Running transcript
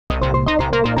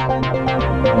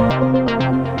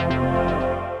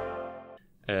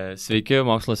Sveiki,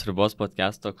 Mokslas ribos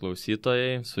podcast'o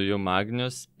klausytojai, su jum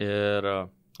Agnius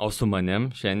o su manim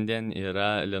šiandien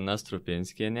yra Lina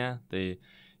Strupinskiene, tai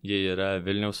ji yra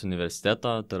Vilniaus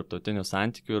universiteto tarptautinių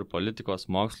santykių ir politikos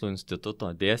mokslų instituto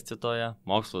dėstytoja,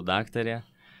 mokslų daktarė.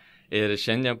 Ir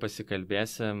šiandien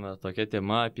pasikalbėsim tokia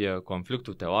tema apie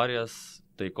konfliktų teorijas,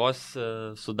 taikos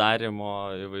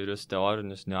sudarimo įvairius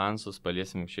teorinius niuansus,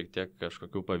 paliesim šiek tiek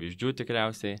kažkokių pavyzdžių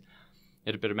tikriausiai.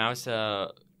 Ir pirmiausia,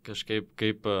 kažkaip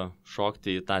kaip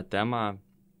šokti į tą temą,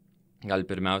 gal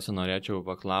pirmiausia norėčiau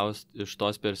paklausti iš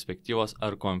tos perspektyvos,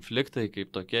 ar konfliktai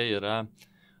kaip tokie yra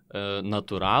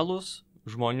natūralūs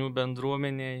žmonių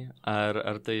bendruomeniai,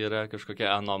 ar tai yra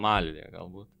kažkokia anomalija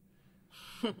galbūt?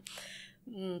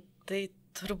 Tai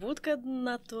turbūt, kad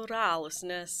natūralūs,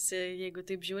 nes jeigu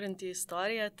taip žiūrint į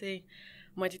istoriją, tai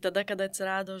matyt tada, kada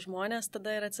atsirado žmonės,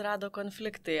 tada ir atsirado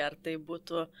konfliktai, ar tai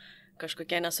būtų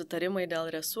kažkokie nesutarimai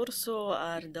dėl resursų,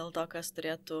 ar dėl to, kas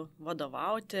turėtų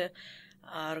vadovauti,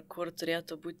 ar kur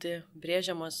turėtų būti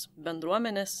brėžiamos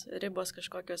bendruomenės ribos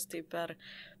kažkokios, tai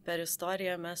per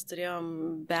istoriją mes turėjom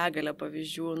begalę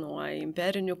pavyzdžių nuo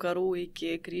imperinių karų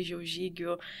iki kryžiaus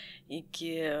žygių,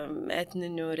 iki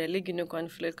etninių, religinių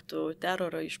konfliktų,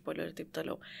 teroro išpuolių ir taip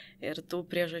toliau. Ir tų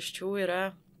priežasčių yra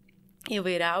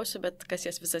įvairiausių, bet kas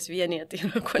jas visas vienyje, tai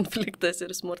yra konfliktas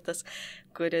ir smurtas,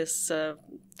 kuris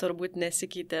turbūt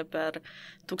nesikeitė per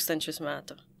tūkstančius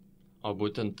metų. O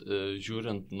būtent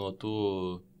žiūrint nuo tų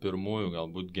pirmųjų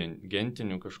galbūt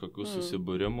gentinių kažkokių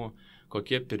susibūrimų,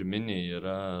 kokie pirminiai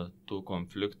yra tų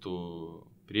konfliktų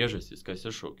priežastys, kas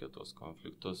iššaukė tuos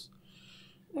konfliktus?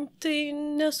 Tai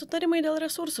nesutarimai dėl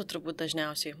resursų turbūt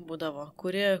dažniausiai būdavo,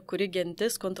 kuri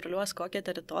gentis kontroliuos kokią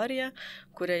teritoriją,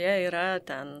 kurioje yra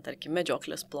ten, tarkim,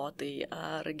 medžioklės plotai,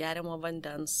 ar geriamo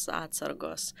vandens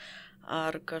atsargos,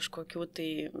 ar kažkokių tai,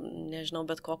 nežinau,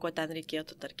 bet ko ten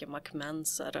reikėtų, tarkim,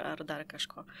 akmens ar dar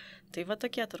kažko. Tai va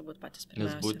tokie turbūt patys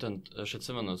pirmiausia. Nes būtent, aš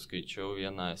atsimenu, skaičiau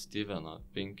vieną Steveno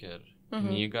Pinker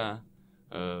knygą,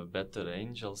 Better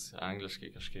Angels, angliškai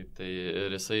kažkaip, tai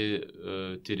ir jisai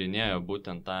tyrinėjo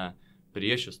būtent tą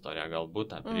priešistoriją,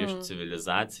 galbūt tą prieš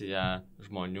civilizaciją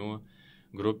žmonių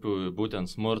grupių, būtent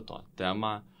smurto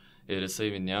temą, ir jisai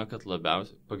minėjo, kad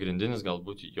labiausiai pagrindinis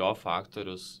galbūt jo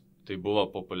faktorius tai buvo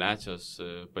populiacijos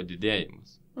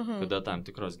padidėjimas, kada tam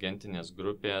tikros gentinės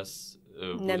grupės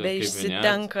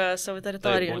nebeišsitenka savo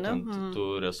teritoriją, ne? Būtent tų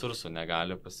resursų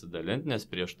negali pasidalinti, nes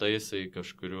prieš tai jisai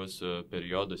kažkurius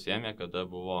periodus ėmė, kada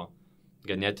buvo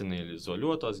ganėtinai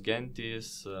izoliuotos gentys,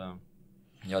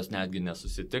 jos netgi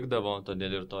nesusitikdavo,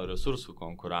 todėl ir to resursų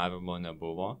konkuravimo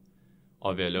nebuvo,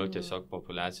 o vėliau tiesiog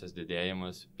populiacijos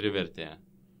didėjimas privertė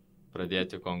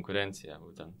pradėti konkurenciją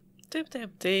būtent. Taip.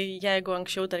 Tai jeigu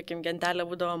anksčiau, tarkim, gentelė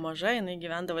būdavo maža, jinai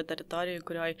gyvendavo teritorijoje,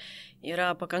 kurioje yra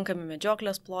pakankami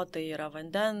medžioklės plotai, yra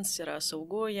vandens, yra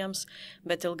saugu jiems,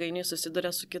 bet ilgainiui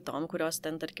susiduria su kitom, kurios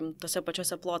ten, tarkim, tose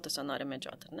pačiose plotuose nori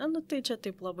medžioti. Nu, tai čia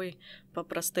taip labai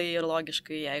paprastai ir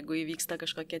logiškai, jeigu įvyksta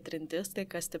kažkokia trintis, tai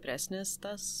kas stipresnis,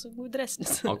 tas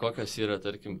gudresnis. O kokios yra,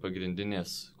 tarkim,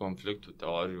 pagrindinės konfliktų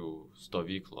teorijų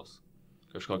stovyklos?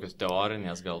 Kažkokios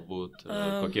teorinės galbūt,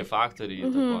 kokie faktoriai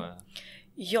įtakoja?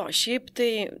 Jo, šiaip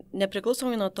tai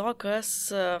nepriklausomai nuo to, kas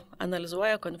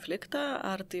analizuoja konfliktą,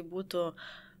 ar tai būtų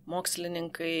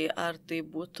mokslininkai, ar tai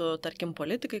būtų, tarkim,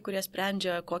 politikai, kurie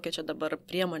sprendžia, kokią čia dabar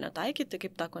priemonę taikyti,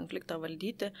 kaip tą konfliktą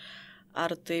valdyti,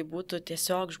 ar tai būtų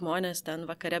tiesiog žmonės ten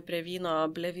vakare prie vyno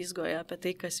blevizgoja apie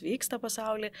tai, kas vyksta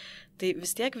pasaulyje, tai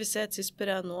vis tiek visi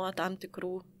atsispiria nuo tam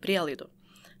tikrų prielaidų.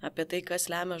 Apie tai,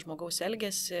 kas lemia žmogaus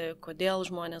elgesį, kodėl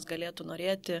žmonės galėtų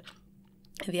norėti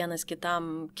vienas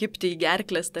kitam kipti į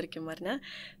gerklės, tarkim, ar ne.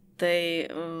 Tai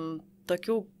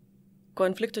tokių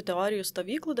konfliktų teorijų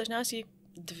stovyklų dažniausiai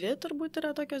dvi turbūt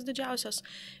yra tokios didžiausios.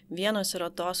 Vienos yra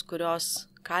tos, kurios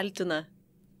kaltina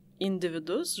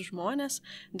individus, žmonės,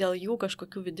 dėl jų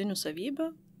kažkokių vidinių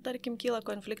savybių, tarkim, kyla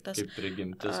konfliktas. Kaip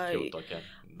prigimtis jau tokia.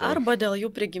 Arba dėl jų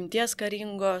prigimties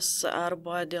karingos,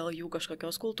 arba dėl jų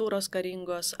kažkokios kultūros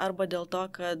karingos, arba dėl to,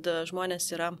 kad žmonės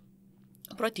yra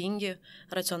protingi,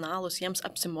 racionalūs, jiems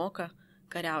apsimoka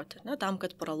kariauti, ne, tam,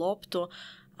 kad praloptų,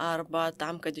 arba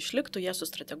tam, kad išliktų, jie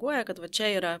sustrateguoja, kad va čia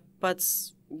yra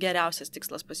pats geriausias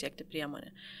tikslas pasiekti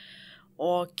priemonę.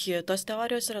 O kitos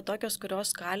teorijos yra tokios,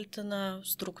 kurios kaltina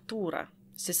struktūrą,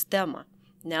 sistemą.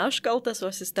 Ne aš kaltas,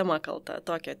 o sistema kalta,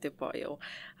 tokio tipo jau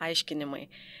aiškinimai.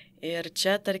 Ir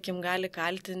čia, tarkim, gali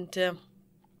kaltinti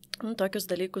tokius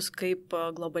dalykus kaip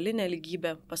globali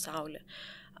nelygybė pasaulyje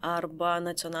arba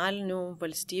nacionalinių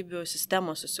valstybių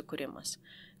sistemos susikūrimas.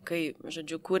 kai,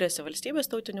 žodžiu, kūrėsi valstybės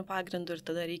tautinių pagrindų ir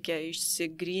tada reikia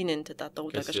išsigryninti tą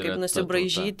tautą, kažkaip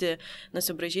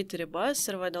nusibraižyti ribas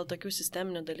ir va dėl tokių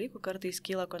sisteminių dalykų kartais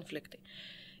kyla konfliktai.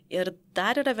 Ir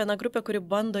dar yra viena grupė, kuri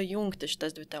bando jungti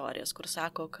šitas dvi teorijas, kur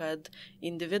sako, kad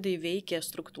individai veikia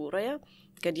struktūroje,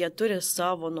 kad jie turi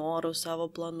savo norų, savo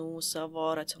planų, savo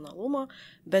racionalumo,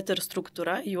 bet ir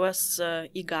struktūra juos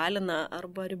įgalina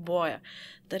arba riboja.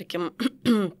 Tarkim,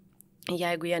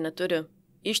 jeigu jie neturi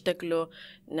išteklių,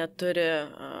 neturi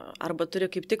arba turi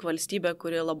kaip tik valstybę,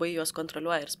 kuri labai juos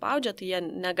kontroliuoja ir spaudžia, tai jie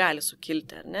negali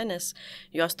sukilti, ar ne, nes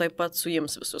juos taip pat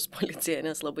suims visus policija,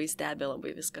 nes labai stebi,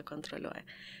 labai viską kontroliuoja.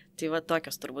 Tai va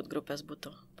tokios turbūt grupės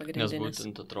būtų pagrindinės. Nes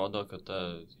būtent atrodo, kad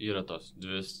yra tos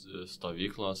dvi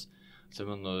stovyklos,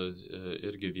 atsimenu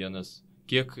irgi vienas,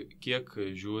 kiek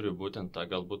žiūri būtent tą,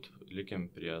 galbūt likim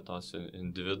prie tos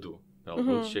individų,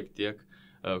 galbūt šiek tiek,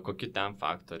 kokie ten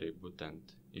faktoriai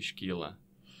būtent iškyla.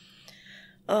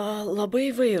 Labai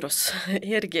įvairūs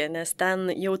irgi, nes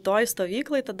ten jau toj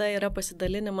stovyklai tada yra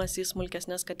pasidalinimas į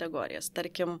smulkesnės kategorijas.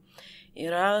 Tarkim,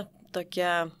 yra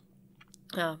tokia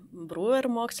Brewer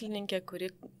mokslininkė, kuri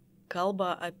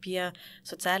kalba apie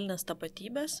socialinės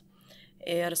tapatybės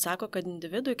ir sako, kad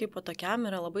individui kaip po tokiam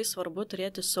yra labai svarbu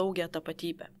turėti saugią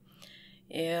tapatybę.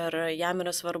 Ir jam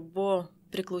yra svarbu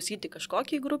priklausyti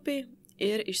kažkokiai grupiai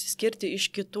ir išsiskirti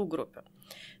iš kitų grupių.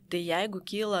 Tai jeigu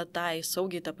kyla tai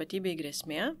saugiai tapatybei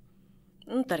grėsmė,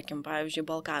 tarkim, pavyzdžiui,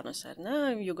 Balkanuose, ar ne,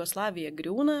 Jugoslavija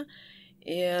griūna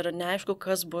ir neaišku,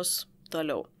 kas bus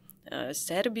toliau.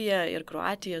 Serbija ir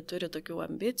Kroatija turi tokių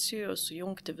ambicijų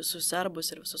sujungti visus serbus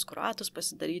ir visus kroatus,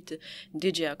 pasidaryti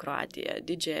didžiąją Kroatiją,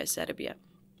 didžiąją Serbiją.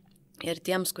 Ir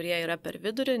tiems, kurie yra per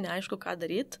vidurį, neaišku, ką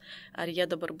daryti, ar jie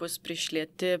dabar bus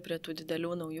prišlieti prie tų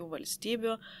didelių naujų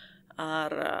valstybių,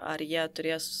 ar jie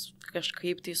turės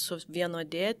kažkaip tai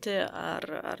suvienodėti,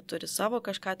 ar turi savo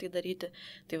kažką tai daryti.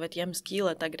 Tai vat jiems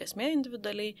kyla ta grėsmė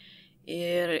individualiai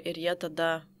ir jie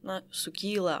tada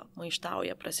sukyla,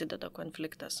 maištauja, prasideda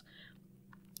konfliktas.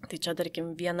 Tai čia,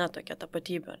 tarkim, viena tokia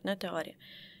tapatybė, ar ne, teorija.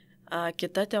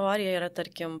 Kita teorija yra,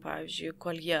 tarkim, pavyzdžiui,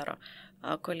 Koljero.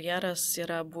 Koljeras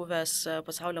yra buvęs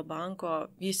Pasaulio banko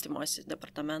vystymosi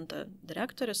departamento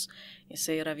direktorius.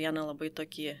 Jisai yra vieną labai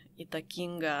tokį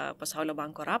įtakingą Pasaulio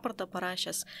banko raportą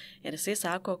parašęs. Ir jisai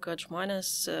sako, kad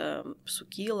žmonės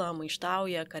sukyla,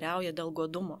 maištauja, kariauja dėl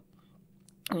godumo.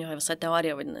 Jo visa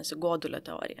teorija vadinasi godulio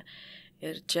teorija.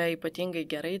 Ir čia ypatingai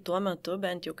gerai tuo metu,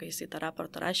 bent jau kai jisai tą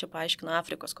raportą rašė, paaiškino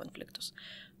Afrikos konfliktus,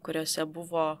 kuriuose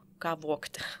buvo ką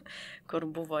vogti, kur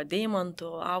buvo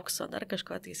deimantų, aukso, dar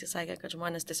kažko, tai jisai sakė, kad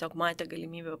žmonės tiesiog matė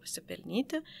galimybę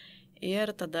pasipelnyti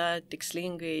ir tada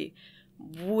tikslingai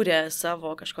būrė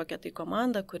savo kažkokią tai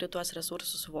komandą, kuri tuos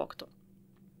resursus vogtų.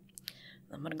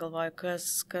 Dabar galvoju,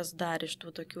 kas dar iš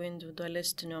tų tokių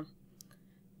individualistinių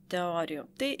teorijų.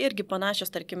 Tai irgi panašios,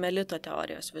 tarkim, elito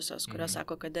teorijos visos, kurios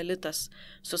sako, kad elitas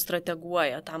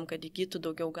sustrateguoja tam, kad įgytų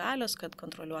daugiau galios, kad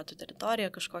kontroliuotų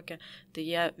teritoriją kažkokią. Tai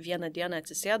jie vieną dieną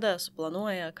atsisėda,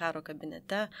 suplanuoja karo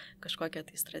kabinete kažkokią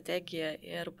tai strategiją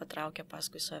ir patraukia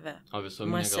paskui save. O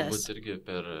visuomenė galbūt irgi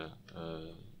per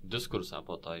diskursą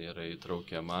po to yra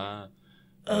įtraukiama,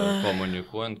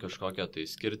 komunikuojant kažkokią tai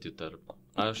skirtį tarp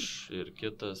aš ir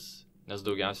kitas. Nes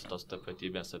daugiausiai tos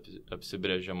tapatybės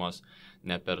apsibrėžiamos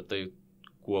ne per tai,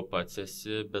 kuo pats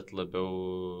esi, bet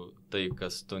labiau tai,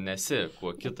 kas tu nesi,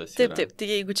 kuo kitas yra. Taip. Tai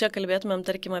jeigu čia kalbėtumėm,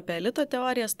 tarkim, apie elito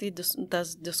teorijas, tai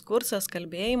tas diskursas,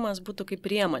 kalbėjimas būtų kaip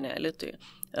priemonė elitui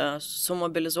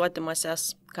sumobilizuoti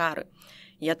mases karui.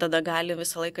 Jie tada gali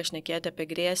visą laiką šnekėti apie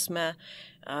grėsmę,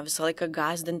 visą laiką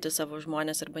gąsdinti savo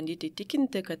žmonės ir bandyti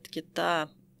įtikinti, kad kita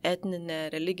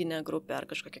etninė, religinė grupė ar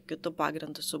kažkokia kitų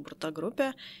pagrindų suburta grupė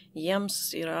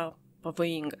jiems yra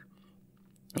pavojinga.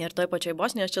 Ir toj pačioj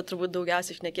Bosnijoje, aš čia turbūt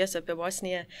daugiausiai šnekėsiu apie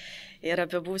Bosniją ir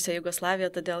apie buvusią Jugoslaviją,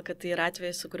 todėl kad tai yra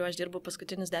atvejis, su kuriuo aš dirbu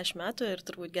paskutinius 10 metų ir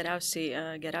turbūt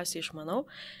geriausiai išmanau.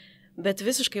 Bet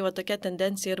visiškai va tokia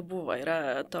tendencija ir buvo.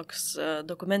 Yra toks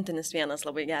dokumentinis vienas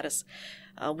labai geras.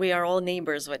 We are all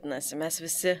neighbors vadinasi. Mes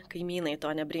visi kaimynai,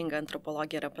 to nebringa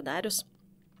antropologija yra padarius.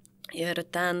 Ir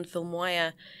ten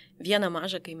filmuoja vieną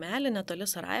mažą kaimelį netoli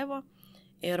Sarajevo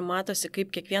ir matosi,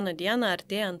 kaip kiekvieną dieną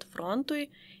artėjant frontui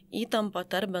įtampa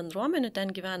tarp bendruomenių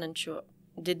ten gyvenančių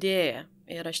didėja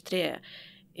ir aštrėja.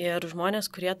 Ir žmonės,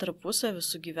 kurie tarpusavį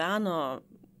sugyveno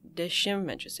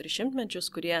dešimtmečius ir šimtmečius,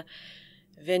 kurie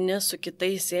vieni su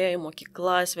kitais ėjo į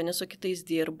mokyklas, vieni su kitais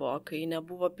dirbo, kai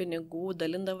nebuvo pinigų,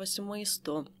 dalindavosi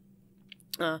maistu.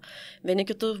 vieni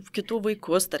kitų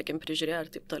vaikus, tarkim, prižiūrėjo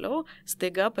ir taip toliau,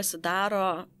 staiga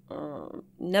pasidaro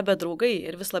nebe draugai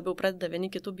ir vis labiau pradeda vieni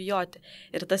kitų bijoti.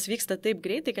 Ir tas vyksta taip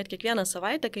greitai, kad kiekvieną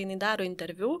savaitę, kai jinai daro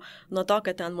interviu, nuo to,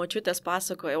 kad ten močiutės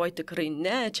pasakoja, oi tikrai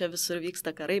ne, čia visur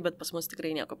vyksta karai, bet pas mus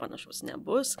tikrai nieko panašaus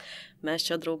nebus, mes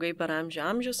čia draugai per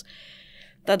amžius.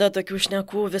 Tada tokių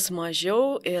šnekų vis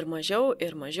mažiau ir mažiau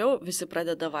ir mažiau, visi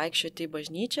pradeda vaikščioti į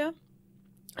bažnyčią,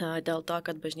 dėl to,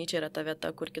 kad bažnyčia yra ta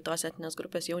vieta, kur kitos etinės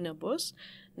grupės jau nebus,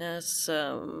 nes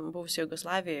buvusioje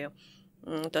Jugoslavijoje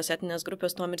tos etinės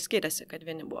grupės tuom ir skiriasi, kad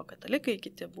vieni buvo katalikai,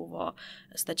 kiti buvo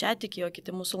stačiatikiai, o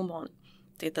kiti musulmonai.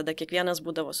 Tai tada kiekvienas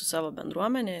būdavo su savo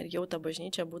bendruomenė ir jau ta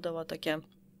bažnyčia būdavo tokia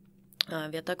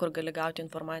vieta, kur gali gauti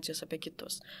informacijos apie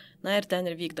kitus. Na ir ten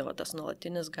ir vykdavo tas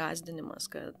nuolatinis gąsdinimas,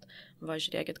 kad va,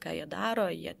 žiūrėkit, ką jie daro,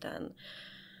 jie ten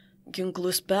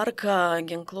ginklus perka,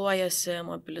 ginkluojasi,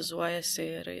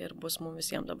 mobilizuojasi ir bus mums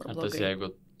visiems dabar blogai. Tas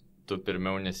jeigu tu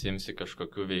pirmiau nesimsi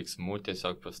kažkokių veiksmų,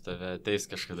 tiesiog pas tave ateis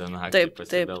kažkada naktį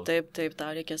pasibels. Taip,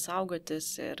 tau reikia saugotis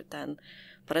ir ten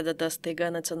pradeda staiga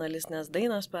nacionalistinės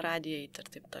dainos per radiją ir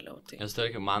taip toliau. Tai. Nes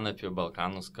tarkim, man apie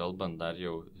Balkanus kalbant, dar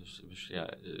jau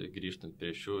grįžtant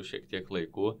prie šių šiek tiek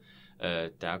laikų,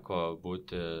 teko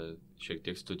būti šiek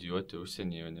tiek studijuoti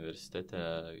užsienyje universitete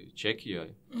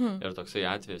Čekijoje. Ir toksai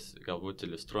atvejs galbūt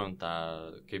iliustruojant tą,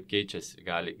 kaip keičiasi,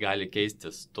 gali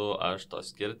keistis tu, aš, tos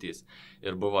skirtys.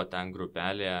 Ir buvo ten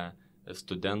grupelė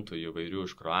studentų įvairių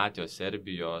iš Kroatijos,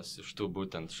 Serbijos, iš tų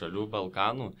būtent šalių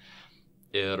Balkanų.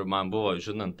 Ir man buvo,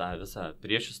 žinant tą visą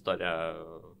priešistorę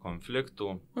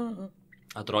konfliktų,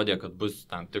 atrodė, kad bus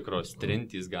tam tikros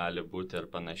trintys gali būti ir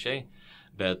panašiai.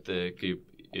 Bet kaip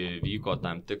vyko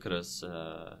tam tikras,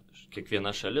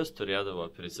 kiekviena šalis turėdavo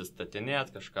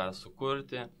prisistatinėti, kažką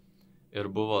sukurti ir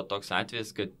buvo toks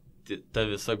atvejis, kad ta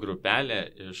visa grupelė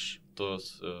iš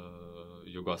tos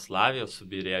Jugoslavijos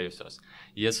subyrėjusios,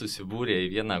 jie susibūrė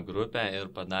į vieną grupę ir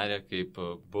padarė kaip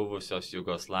buvusios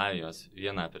Jugoslavijos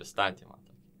vieną pristatymą.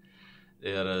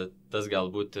 Ir tas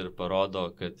galbūt ir parodo,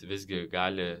 kad visgi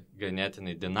gali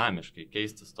ganėtinai dinamiškai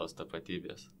keistis tos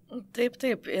tapatybės. Taip.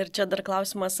 Ir čia dar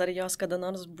klausimas, ar jos kada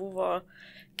nors buvo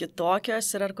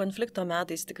kitokios ir ar konflikto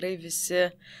metais tikrai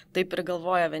visi taip ir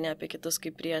galvoja vieni apie kitus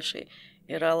kaip priešai.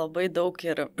 Yra labai daug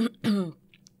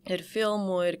ir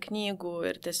filmų, ir knygų,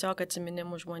 ir tiesiog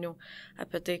atsiminimų žmonių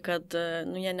apie tai, kad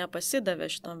jie nepasidavė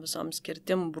šitom visom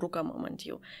skirtim brukamam ant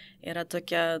jų. Yra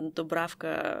tokia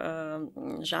Dubravka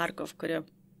Žarkov, kuri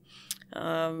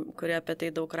apie tai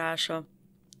daug rašo.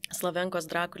 Slavenkos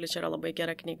Drakulič yra labai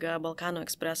gera knyga, Balkanų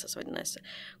ekspresas vadinasi,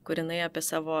 kur jinai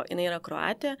yra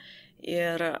Kroatė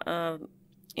ir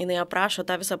jinai aprašo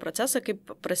tą visą procesą,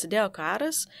 kaip prasidėjo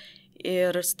karas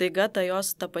ir staiga ta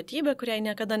jos tapatybė, kuriai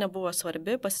niekada nebuvo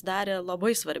svarbi, pasidarė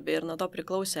labai svarbi ir nuo to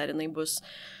priklausė, ar jinai bus,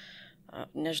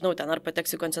 nežinau, ten ar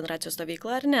pateks į koncentracijos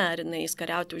stovyklą ar ne, ar jinai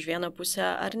įskariauti už vieną pusę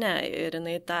ar ne. Ir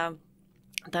jinai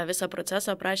tą visą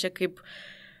procesą aprašė kaip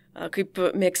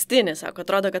megztinį, sako,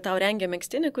 atrodo, kad tau rengia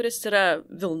megztinį, kuris yra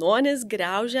vilnonis,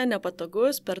 griaužia,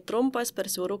 nepatogus, per trumpas, per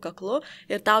siaurų kaklu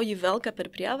ir tau jį velka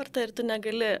per prievartą ir tu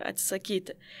negali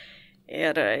atsisakyti.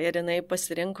 Ir jinai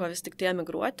pasirinko vis tik tai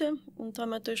emigruoti tuo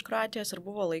metu iš Kroatijos ir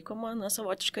buvo laikoma,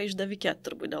 savotiška išdavikė,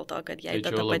 turbūt dėl to, kad jai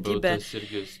ta tapatybė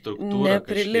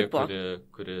neprilipo.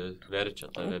 Kuri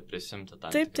verčia tave prisimti tą.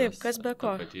 Taip, kas be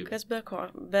ko.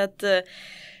 Bet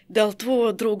dėl tų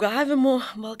draugavimų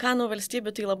Balkanų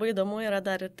valstybių tai labai įdomu yra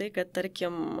dar ir tai, kad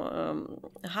tarkim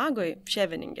Hagoj,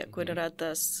 Ševeningė, kur yra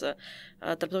tas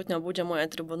tarptautinio baudžiamojo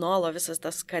tribunolo visas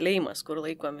tas kalėjimas, kur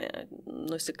laikomi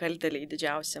nusikaltėliai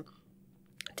didžiausi.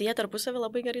 Tai jie tarpusavį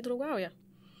labai gerai draugauja.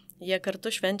 Jie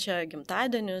kartu švenčia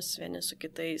gimtadienius, vieni su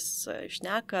kitais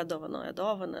šneka, dovanoja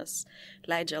dovanas,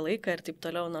 leidžia laiką ir taip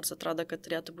toliau, nors atrodo, kad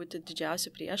turėtų būti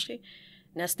didžiausi priešai,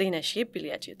 nes tai ne šiaip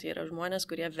piliečiai, tai yra žmonės,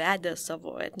 kurie vedė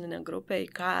savo etninę grupę į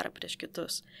karą prieš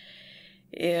kitus.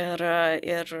 Ir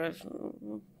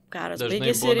karas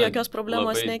baigėsi ir jokios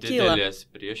problemos nekyla. Didelės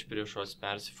priešos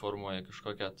persiformuoja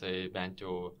kažkokią tai bent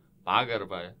jau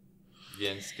pagarbą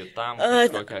viens kitam.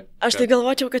 Aš tai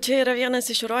galvočiau, kad čia yra vienas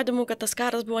iš įrodymų, kad tas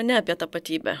karas buvo ne apie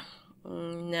tapatybę.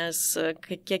 Nes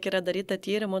kiek yra daryta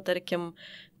tyrimų, tarkim,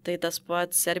 tai tas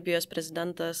pats Serbijos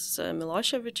prezidentas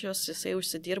Miloševičius, jisai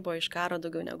užsidirbo iš karo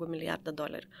daugiau negu $1 milijardą.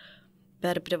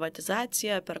 Per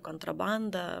privatizaciją, per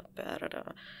kontrabandą, per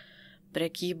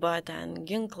prekybą ten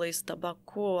ginklais,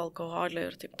 tabaku, alkoholiu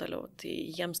ir taip toliau. Tai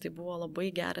jiems tai buvo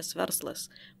labai geras verslas,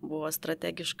 buvo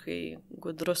strategiškai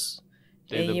gudrus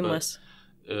ėjimas.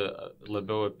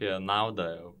 Labiau apie naudą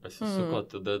pasisuko,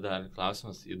 tada dar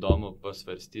klausimas įdomu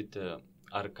pasvarstyti,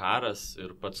 ar karas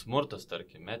ir pats smurtas,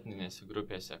 tarkim, etninėse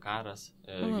grupėse karas,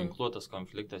 ginkluotas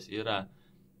konfliktas yra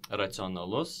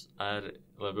racionalus ar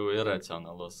labiau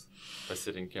irracionalus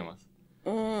pasirinkimas?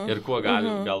 Ir kuo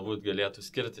galbūt galėtų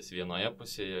skirtis vienoje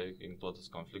pusėje ginkluotas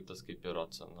konfliktas kaip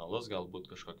irracionalus, galbūt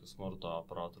kažkokius smurto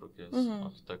protrūkis, o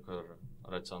kita kur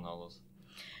racionalus.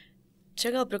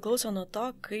 Čia gal priklauso nuo to,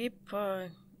 kaip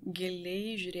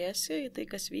giliai žiūrėsi į tai,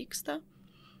 kas vyksta.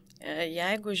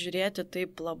 Jeigu žiūrėti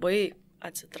taip labai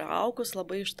atsitraukus,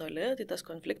 labai iš toli, tai tas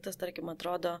konfliktas, tarkim,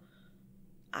 atrodo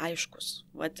aiškus.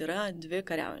 Vat yra 2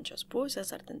 kariaujančios pusės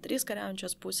ar ten 3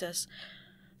 kariaujančios pusės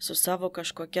su savo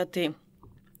kažkokia tai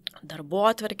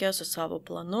darbotvarkė, su savo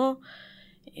planu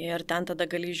ir ten tada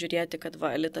gali žiūrėti, kad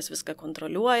elitas viską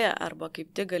kontroliuoja arba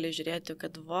kaip tik gali žiūrėti,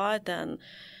 kad ten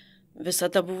visa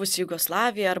ta buvusi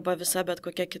Jugoslavija arba visa bet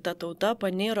kokia kita tauta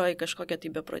paniro į kažkokią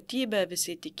tai beprotybę,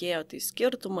 visi tikėjo tai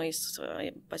skirtumais,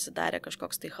 pasidarė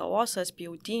kažkoks tai chaosas,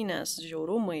 pjautynės,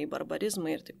 žiaurumai,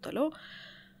 barbarizmai ir taip toliau.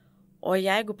 O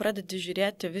jeigu pradedi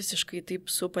žiūrėti visiškai taip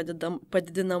su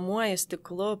padidinamuoju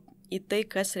stiklu į tai,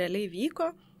 kas realiai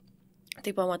vyko,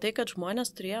 tai pamatai, kad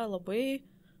žmonės turėjo labai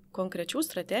konkrečių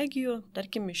strategijų,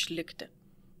 tarkim, išlikti.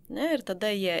 Ne? Ir tada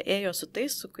jie ėjo su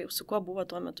tais, su kuo buvo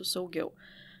tuo metu saugiau.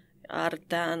 Ar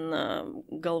ten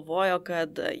galvojo,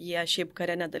 kad jie šiaip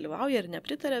kare nedalyvauja ir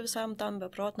nepritarė visam tam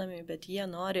beprotnamiui, bet jie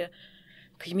nori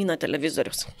kaimyno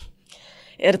televizorius.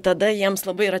 Ir tada jiems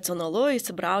labai racionalu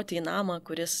įsibrauti į namą,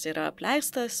 kuris yra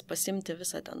apleistas, pasimti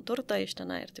visą ten turtą iš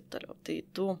tenai ir taip toliau. Tai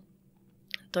tų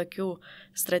tokių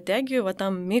strategijų,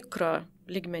 tam mikro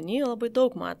lygmenį labai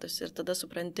daug matosi ir tada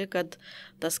supranti, kad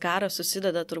tas karas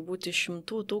susideda turbūt iš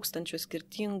 100 000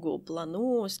 skirtingų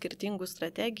planų, skirtingų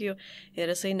strategijų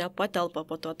ir jisai nepatelpa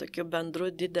po to tokiu bendru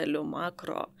dideliu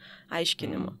makro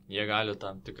aiškinimu. Jie gali,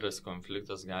 tam tikras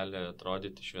konfliktas gali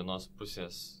atrodyti iš vienos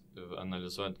pusės,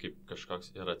 analizuojant kaip kažkoks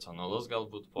irracionalus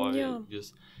galbūt poveikis,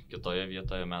 kitoje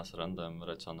vietoje mes randam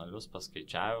racionalius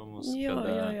paskaičiavimus,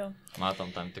 kada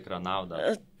matom tam tikrą naudą.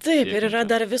 Taip, ir yra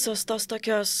dar visos tos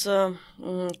tokios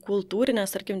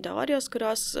kultūrinės, tarkim, teorijos,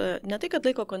 kurios ne tai, kad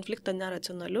laiko konfliktą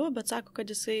neracionaliu, bet sako,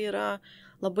 kad jisai yra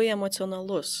labai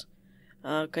emocionalus,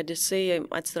 kad jisai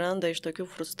atsiranda iš tokių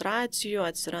frustracijų,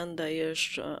 atsiranda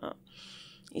iš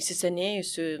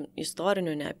įsisenėjusių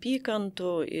istorinių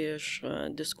neapykantų, iš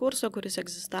diskurso, kuris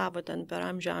egzistavo ten per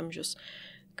amžius,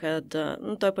 kad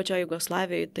toje pačioje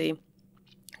Jugoslavijoje, tai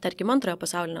tarkim, Antrojo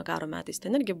pasaulinio karo metais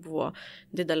ten irgi buvo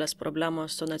didelės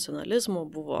problemos su nacionalizmu,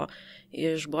 buvo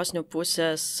iš bosnių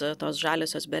pusės tos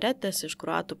žaliosios beretės, iš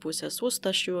kroatų pusės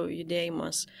ustašių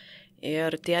judėjimas.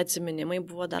 Ir tie atsiminimai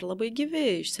buvo dar labai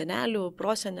gyvi, iš senelių,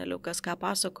 prosenelių, kas ką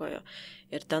pasakojo.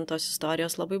 Ir ten tos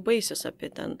istorijos labai baisios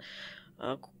apie ten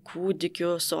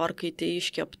kūdikius, orkaitė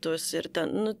iškeptus ir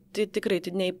ten, tai tikrai tai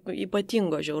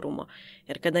neypatingo žiaurumo.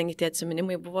 Ir kadangi tie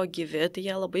atsiminimai buvo gyvi, tai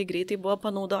jie labai greitai buvo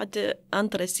panaudoti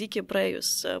antrą sykį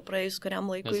praėjus kuriam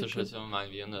laikui. Nes aš atsimenu,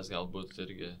 man vienas galbūt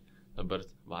irgi dabar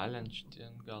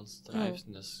Valenštin gal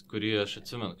straipsnis, kurį aš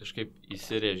atsimenu, kažkaip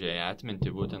įsirėžė į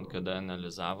atmintį, būtent kada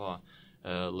analizavo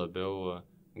labiau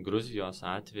Gruzijos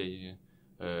atvejį,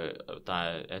 tą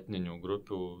etninių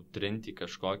grupių trintį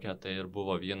kažkokią, tai ir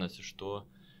buvo vienas iš tų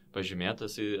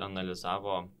pažymėtas,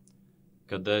 analizavo,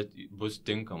 kada bus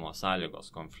tinkamos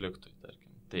sąlygos konfliktui, tarkim.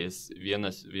 Tai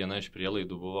viena iš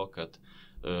prielaidų buvo, kad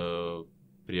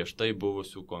prieš tai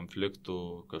buvusių konfliktų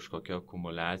kažkokia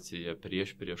akumuliacija,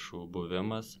 priešų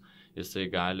buvimas, jisai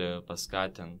gali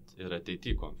paskatinti ir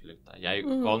ateityje konfliktą.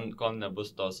 Jeigu kol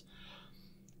nebus tos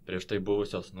prieš tai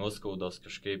buvusios nuoskaudos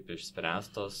kažkaip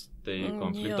išspręstos, tai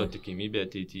konflikto tikimybė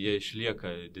ateityje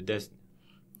išlieka didesnė.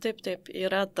 Taip,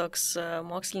 yra toks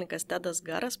mokslininkas Tedas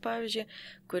Garas, pavyzdžiui,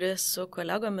 kuris su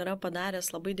kolegom yra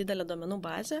padaręs labai didelę duomenų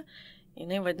bazę.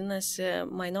 Jinai vadinasi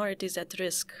Minorities at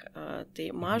Risk, tai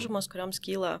mažumos, kurioms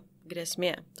kyla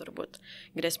grėsmė, turbūt.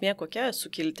 Grėsmė kokia?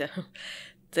 Sukilti.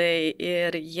 Tai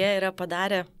ir jie yra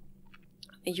padarę,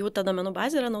 jų ta duomenų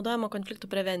bazė yra naudojama konfliktų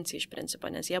prevencijai iš principo,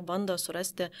 nes jie bando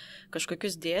surasti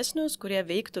kažkokius dėsnius, kurie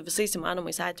veiktų visais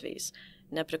įmanomais atvejais,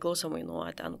 nepriklausomai nuo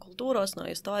ten kultūros, nuo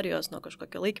istorijos, nuo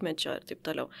kažkokio laikmečio ir taip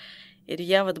toliau. Ir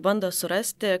jie bando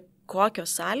surasti,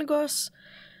 kokios sąlygos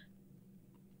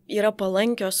yra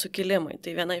palankios sukilimai.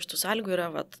 Tai viena iš tų sąlygų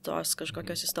yra tos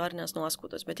kažkokios istorinės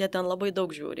nuoskaudos, bet jie ten labai daug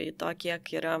žiūri į to,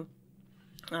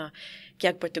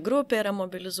 kiek pati grupė yra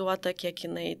mobilizuota, kiek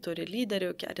jinai turi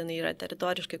lyderių, kiek jinai yra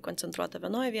teritoriškai koncentruota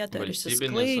vienoje vietoje, ir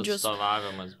išsisklaidžius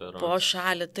po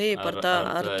šalį, taip, ar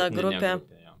ta grupė,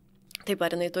 taip,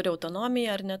 ar jinai turi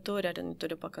autonomiją, ar neturi, ar jinai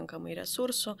turi pakankamai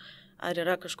resursų, ar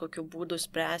yra kažkokių būdų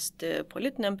spręsti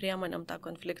politiniam priemonėm tą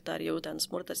konfliktą, ar jau ten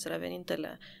smurtas yra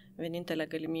vienintelė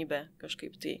galimybė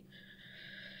kažkaip tai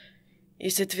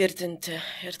įsitvirtinti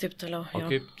ir taip toliau. O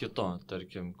kaip kito,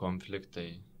 tarkim, konfliktai?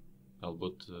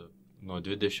 galbūt nuo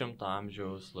 20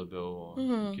 amžiaus labiau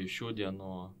iki šių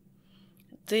dienų.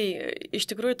 Tai iš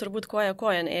tikrųjų turbūt koja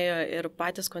kojan ėjo ir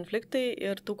patys konfliktai,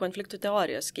 ir tų konfliktų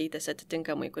teorijos keitėsi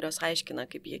atitinkamai, kurios aiškina,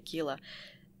 kaip jie kyla.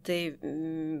 Tai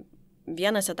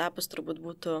vienas etapas turbūt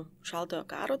būtų šaltojo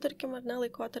karo, tarkim, ar ne,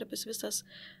 laikotarpis visas,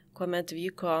 kuomet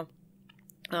vyko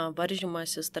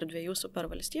varžymasis tarp dviejų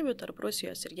supervalstybių, tarp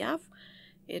Rusijos ir JAV,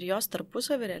 ir jos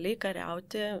tarpusavį realiai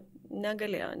kariauti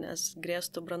negalėjo, nes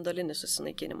grėstų branduolinis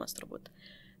susinaikinimas turbūt.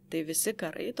 Tai visi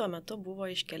karai tuo metu buvo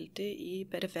iškelti į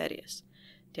periferijas,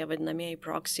 tie vadinamieji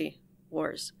proxy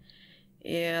wars.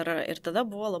 Ir tada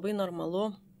buvo labai normalu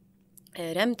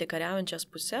remti kariaujančias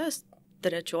pusės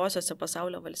trečiosiose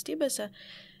pasaulio valstybėse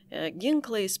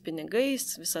ginklais,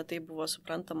 pinigais, visa tai buvo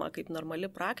suprantama kaip normali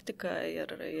praktika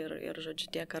ir žodžiu,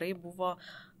 tie karai buvo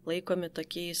laikomi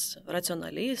tokiais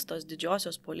racionaliais, tos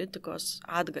didžiosios politikos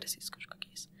atgarsiais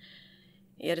kažkokiais.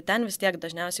 Ir ten vis tiek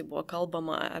dažniausiai buvo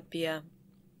kalbama apie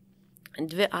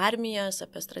dvi armijas,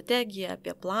 apie strategiją,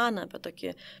 apie planą, apie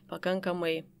tokį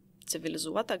pakankamai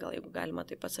civilizuotą, gal jeigu galima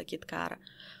taip pasakyti, karą.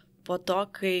 Po to,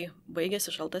 kai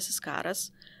baigėsi šaltasis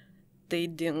karas, tai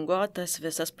dingo tas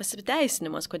visas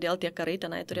pasiteisinimas, kodėl tie karai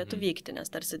tenai turėtų vykti, nes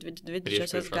tarsi dvi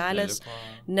didžiosios galės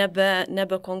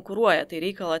nebekonkuruoja, tai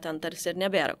reikalo ten tarsi ir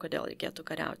nebėra, kodėl reikėtų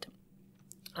kariauti.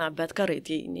 Bet karai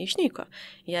tai neišnyko.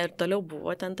 Jie ir toliau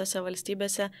buvo ten tose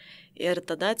valstybėse ir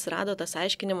tada atsirado tas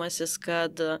aiškinimasis,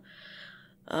 kad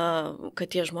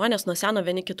tie žmonės nuo seno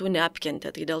vieni kitų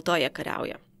neapkentė, tai dėl to jie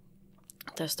kariauja.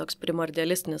 Tas toks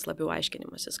primordialistinis labiau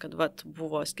aiškinimasis, kad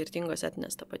buvo skirtingos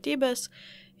etinės tapatybės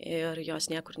ir jos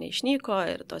niekur neišnyko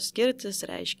ir tos skirtis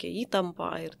reiškia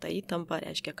įtampą ir ta įtampa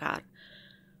reiškia karą.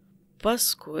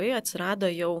 Paskui atsirado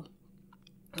jau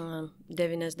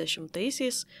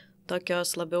 90-aisiais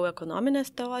tokios labiau ekonominės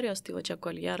teorijos, tai va čia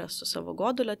Koljeras su savo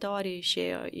godulio teorija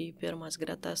išėjo į pirmas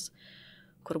gretas,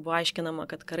 kur buvo aiškinama,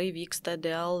 kad karai vyksta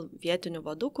dėl vietinių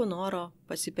vadukų noro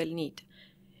pasipelnyti.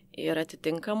 Ir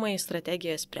atitinkamai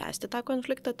strategija spręsti tą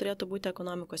konfliktą turėtų būti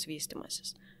ekonomikos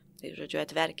vystymasis. Tai, žodžiu,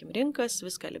 atverkim rinkas,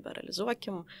 viską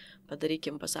liberalizuokim,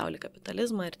 padarykim pasaulį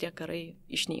kapitalizmą ir tie karai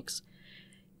išnyks.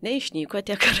 Neišnyko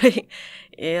tie karai.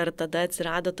 Ir tada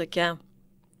atsirado tokia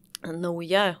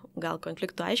nauja gal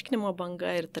konflikto aiškinimo banga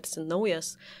ir tarsi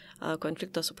naujas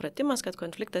konflikto supratimas, kad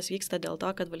konfliktas vyksta dėl to,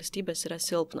 kad valstybės yra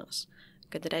silpnos,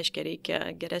 kad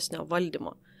reikia geresnio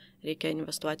valdymo. Reikia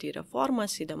investuoti į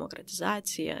reformas, į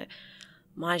demokratizaciją,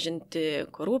 mažinti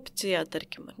korupciją,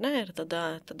 tarkim, ar ne, ir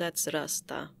tada atsiras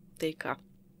ta taika.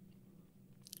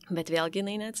 Bet vėlgi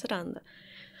jinai neatsiranda.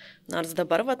 Nors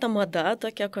dabar ta mada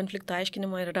tokia konflikto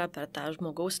aiškinimo yra per tą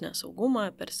žmogaus nesaugumą,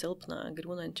 per silpną,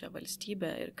 griūnančią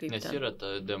valstybę. Ir kaip nes yra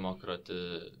ta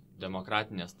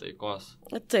demokratinės taikos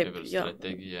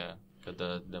strategija,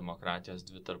 kada demokratijos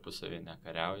dvi tarpusavį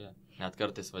nekariauja. Net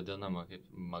kartais vadinama kaip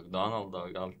McDonald'o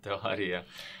gal teorija.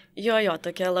 Jo,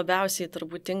 tokia labiausiai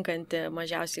turbūt tinkanti,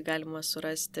 mažiausiai galima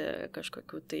surasti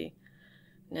kažkokių tai,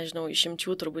 nežinau,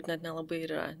 išimčių turbūt net nelabai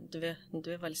yra.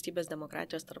 Dvi valstybės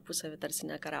demokratijos tarpusavį tarsi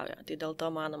nekarauja. Tai dėl to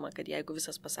manoma, kad jeigu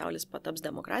visas pasaulis pataps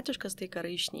demokratiškas, tai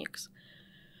karai išnyks.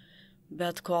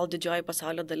 Bet kol didžioji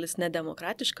pasaulio dalis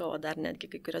nedemokratiška, o dar netgi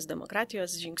kai kurios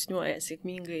demokratijos žingsniuoja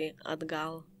sėkmingai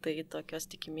atgal, tai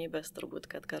tokios tikimybės turbūt,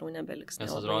 kad karų nebeliks.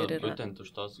 Nes atrodo, būtent už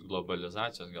tos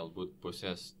globalizacijos galbūt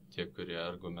pusės tie, kurie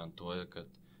argumentuoja, kad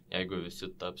jeigu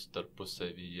visi taps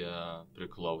tarpusavyje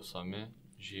priklausomi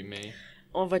žymiai.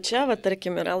 O va čia,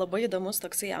 tarkim, yra labai įdomus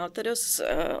toksai autorius,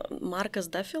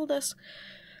 Markas Duffieldas,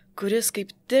 kuris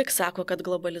kaip tik sako, kad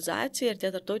globalizacija ir tie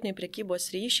tarptautiniai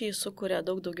prekybos ryšiai sukuria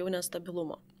daug daugiau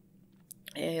nestabilumo.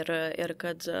 Ir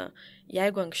kad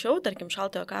jeigu anksčiau, tarkim,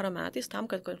 šaltojo karo metais, tam,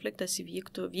 kad konfliktas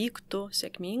vyktų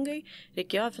sėkmingai,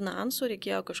 reikėjo finansų,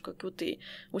 reikėjo kažkokių tai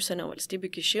užsienio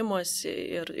valstybių kišimos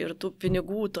ir tų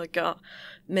pinigų tokio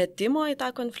metimo į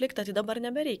tą konfliktą, tai dabar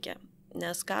nebereikia,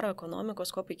 nes karo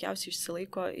ekonomikos kuo puikiausiai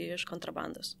išsilaiko iš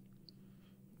kontrabandos.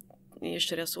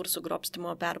 Iš resursų grobstimo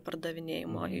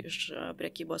perpardavinėjimo, iš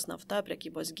prekybos nafta,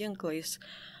 prekybos ginklais,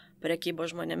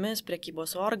 prekybos žmonėmis,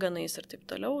 prekybos organais ir taip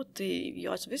toliau, tai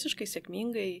jos visiškai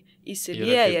sėkmingai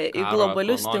įsilieja į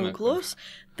globalius tinklus.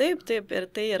 Taip, ir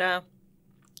tai yra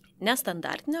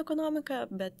nestandartinė ekonomika,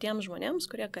 bet tiems žmonėms,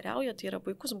 kurie kariauja, tai yra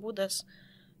puikus būdas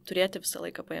turėti visą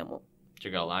laiką pajamų. Čia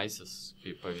gal ISIS,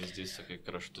 kaip pavyzdys, kaip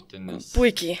kraštutinis.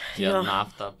 Puikiai. Jie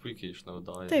naftą puikiai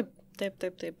išnaudoja.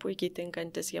 Taip, puikiai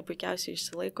tinkantis, jie puikiausiai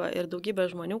išsilaiko ir daugybė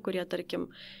žmonių, kurie, tarkim,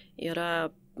 yra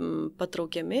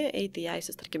patraukiami eiti į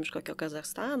ISIS, tarkim, iš kokio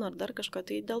Kazachstano ar dar kažko,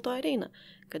 tai dėl to ir eina,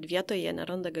 kad vietoje jie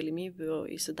neranda galimybių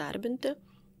įsidarbinti,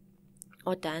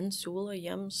 o ten siūlo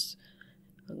jiems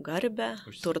garbę,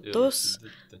 turtus.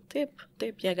 Taip,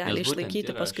 jie gali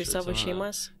išlaikyti paskui savo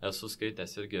šeimas. Esu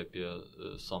skaitęs irgi apie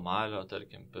Somalio,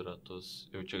 tarkim, piratus,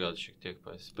 jau čia gal šiek tiek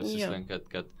pasislenkat,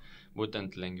 kad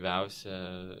būtent lengviausia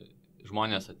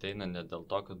žmonės ateina ne dėl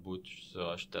to, kad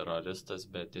būčiau aš teroristas,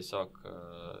 bet tiesiog,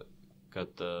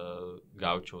 kad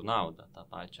gaučiau naudą, tą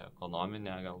pačią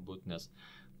ekonominę galbūt, nes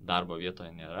darbo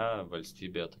vietoje nėra,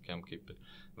 valstybėje tokiam kaip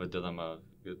vadinama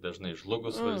dažnai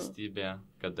žlugus valstybė,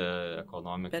 kada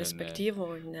ekonomika perspektyvų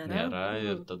nėra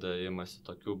ir tada imasi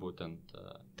tokių būtent,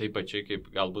 taip pačiai kaip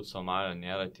galbūt Somalio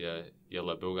nėra jie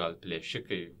labiau gal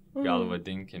plėšikai, gal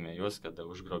vadinkime juos, kada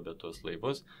užgrobė tuos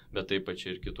laivus, bet taip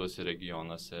pačiai ir kituose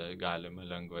regionuose galime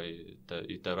lengvai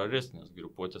į teroristinės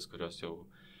grupuotės, kurios jau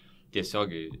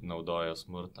tiesiogiai naudoja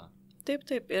smurtą. Taip,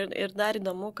 ir dar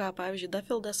įdomu, ką, pavyzdžiui,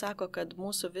 Duffieldas sako, kad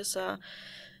mūsų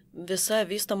visa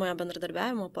vystamojo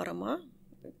bendradarbiavimo parama,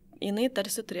 jinai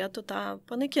tarsi turėtų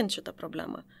panaikinti šitą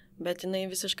problemą, bet jinai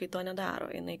visiškai to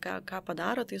nedaro. Jinai ką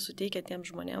padaro, tai suteikia tiem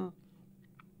žmonėm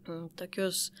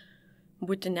tokius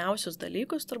būtiniausius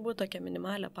dalykus, turbūt tokią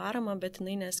minimalią paramą, bet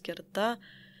jinai neskirta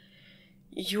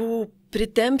jų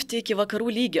pritempti iki vakarų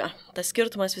lygio. Tas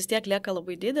skirtumas vis tiek lieka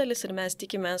labai didelis ir mes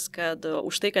tikimės, kad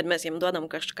už tai, kad mes jiems duodam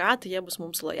kažką, tai jie bus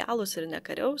mums lojalūs ir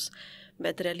nekariaus,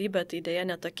 bet realybė tai dėja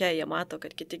netokia. Jie mato,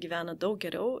 kad kiti gyvena daug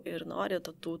geriau ir nori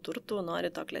tų turtų,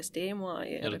 nori to klestėjimo.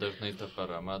 Ir dažnai ta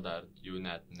parama dar jų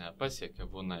net nepasiekia,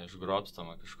 būna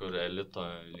išgrobstama kažkur elito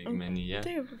lygmenyje.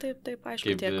 Taip,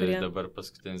 aišku, kaip kurie... Dabar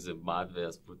paskutinis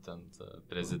Zimbabvės būtent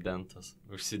prezidentas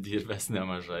užsidirbęs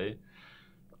nemažai.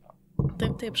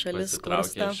 Taip, šalis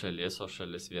skursta. O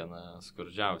šalis viena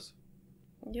skurdžiausių.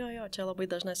 Jo, čia labai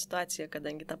dažna situacija,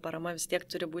 kadangi ta parama vis tiek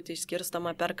turi būti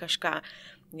išskirstama per kažką.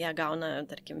 Jie gauna,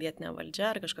 tarkim, vietinę valdžią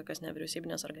ar kažkokios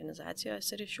nevyriausybinės organizacijos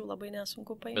ir iš jų labai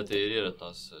nesunku paimti. Bet tai ir yra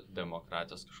tos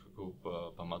demokratijos kažkokių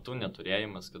pamatų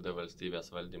neturėjimas, kada valstybės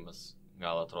valdymas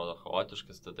gal atrodo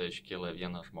chaotiškas, tada iškyla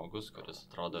vienas žmogus, kuris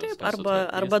atrodo viskas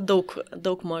sutvarkys. Arba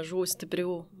daug mažų,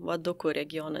 stiprių vadukų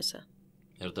regionuose.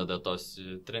 Ir tada tos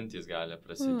trintys gali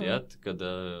prasidėti, kada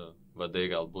vadai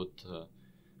galbūt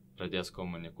pradės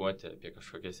komunikuoti apie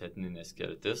kažkokias etninės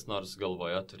skirtis, nors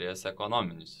galvoje turės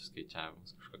ekonominius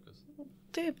skaičiavimus kažkokius.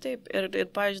 Taip. Ir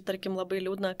pavyzdžiui, tarkim, labai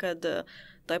liūdna, kad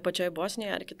toj pačioj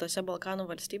Bosnijoje ar kitose Balkanų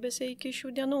valstybėse iki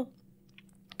šių dienų,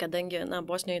 kadangi,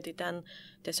 Bosnijoje tai ten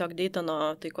tiesiog Daytono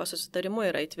taikos susitarimu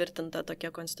yra įtvirtinta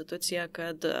tokia konstitucija,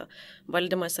 kad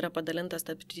valdymas yra padalintas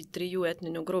tarp 3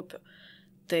 etninių grupių.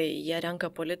 Tai jie renka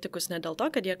politikus ne dėl to,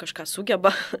 kad jie kažką sugeba,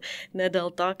 ne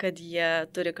dėl to, kad jie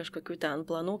turi kažkokių ten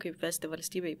planų, kaip vesti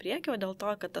valstybę į priekį, o dėl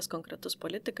to, kad tas konkretus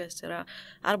politikas yra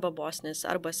arba bosnis,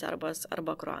 arba serbas,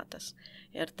 arba kroatas.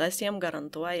 Ir tas jiem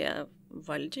garantuoja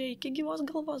valdžią iki gyvos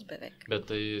galvos beveik. Bet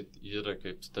tai yra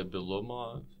kaip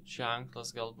stabilumo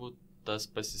ženklas galbūt tas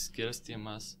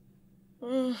pasiskirstymas.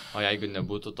 O jeigu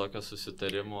nebūtų tokio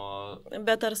susitarimo...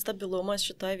 Bet ar stabilumas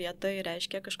šitoje vietoje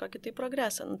reiškia kažkokį tai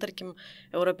progresą? Tarkim,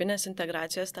 europinės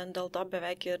integracijos ten dėl to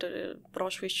beveik ir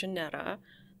prošvaisčių nėra,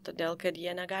 todėl kad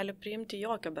jie negali priimti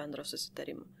jokio bendro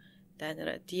susitarimo. Ten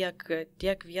yra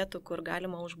tiek vietų, kur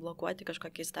galima užblokuoti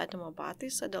kažkokią įstatymo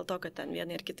pataisą, dėl to, kad ten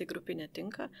vienai ir kitai grupiai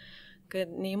netinka, kad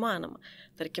neįmanoma.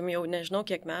 Tarkim, jau nežinau,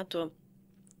 kiek metų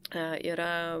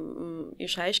yra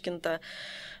išaiškinta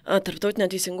Tarptautinio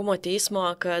teisingumo teismo,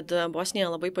 kad Bosnija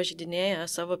labai pažeidinėja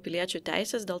savo piliečių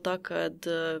teisės dėl to, kad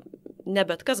ne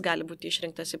bet kas gali būti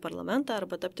išrinktas į parlamentą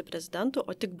arba tapti prezidentu,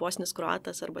 o tik bosnis,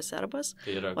 kroatas arba serbas.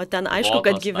 O ten aišku,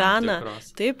 kad gyvena,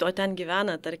 taip, o ten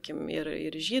gyvena, tarkim,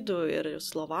 ir žydų, ir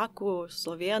slovakų,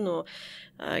 slovėnų,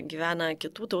 gyvena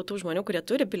kitų tautų žmonių, kurie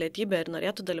turi pilietybę ir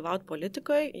norėtų dalyvauti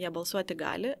politikoje, jie balsuoti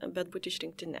gali, bet būti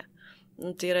išrinkti ne.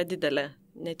 Tai yra didelė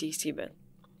neteisybė.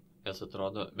 Jas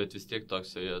atrodo, bet vis tiek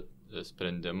toks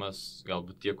sprendimas,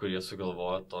 galbūt tie, kurie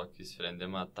sugalvojo tokį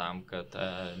sprendimą tam, kad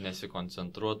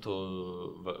nesikoncentruotų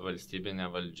valstybinė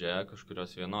valdžia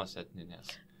kažkurios vienos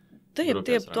etninės. Taip,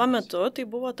 tuo metu tai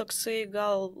buvo toksai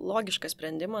gal logiškas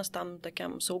sprendimas tam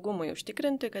tokiam saugumui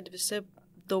užtikrinti, kad visi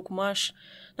daugmaž,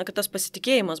 kad tas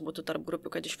pasitikėjimas būtų tarp grupių,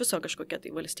 kad iš viso kažkokia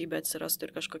tai valstybė atsirastų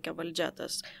ir kažkokia valdžia,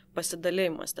 tas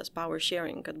pasidalėjimas, tas power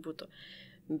sharing, kad būtų.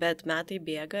 Bet metai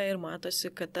bėga ir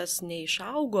matosi, kad tas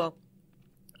neišaugo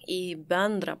į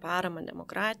bendrą paramą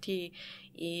demokratijai,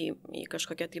 į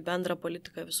kažkokią tai bendrą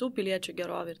politiką visų piliečių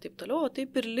gerovę ir taip toliau, o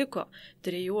taip ir liko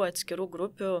 3 atskirų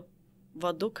grupių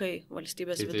vadukai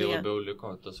valstybės viduje. Tai labiau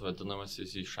liko tas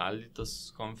vadinamasis įšaldytas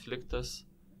konfliktas,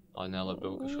 o ne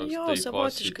labiau kažkoks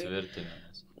taikos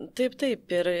įtvirtinimas. Taip,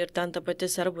 ir ten ta pati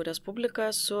Serbų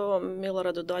Respublika su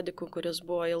Miloradu Dodiku, kuris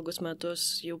buvo ilgus metus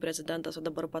jų prezidentas, o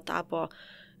dabar patapo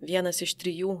vienas iš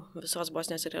 3 visos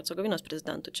Bosnijos ir Hercegovinos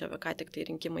prezidentų, čia ką tik tai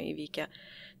rinkimai įvykę.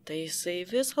 Tai jisai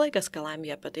visą laiką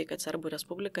skalambija apie tai, kad Serbų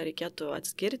Respubliką reikėtų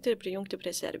atskirti ir prijungti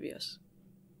prie Serbijos.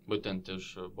 Būtent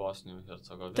iš Bosnijos ir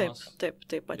Hercegovinos?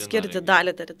 Taip, atskirti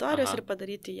dalį teritorijos ir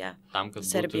padaryti ją Serbiją. Tam, kad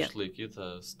būtų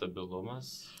išlaikytas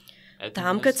stabilumas?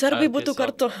 Tam, kad serbai būtų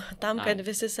kartu, kad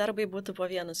visi serbai būtų po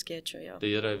vienu skėčiu. Jo.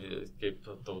 Tai yra kaip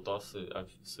tautos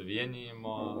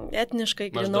suvienijimo...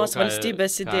 Etniškai grynos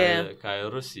valstybės idėja. Ką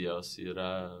Rusijos yra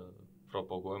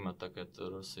propaguojama, kad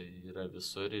rusai yra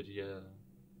visur ir jie...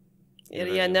 Ir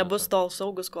jie nebus tol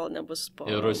saugus, kol nebus po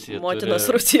motinos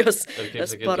Rusijos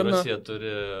sparnu. Rusija turi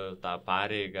tą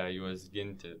pareigą juos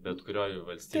ginti, bet kurioje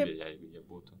valstybėje, jeigu jie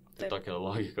būtų. Tai tokia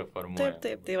logika formuoja.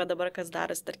 Taip. Tai va dabar kas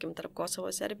daras, tarkim, tarp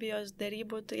Kosovo Serbijos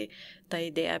dėrybų, tai ta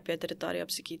idėja apie teritorijų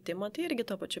apsikeitimą, tai irgi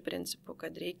tuo pačiu principu,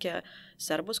 kad reikia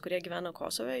serbus, kurie gyvena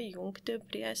Kosove, jungti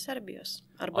prie Serbijos.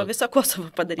 Arba visą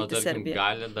Kosovą padaryti Serbiją.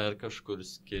 Gali dar kažkur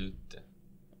skilti.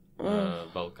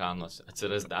 Balkanuose.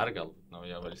 Atsiras dar galbūt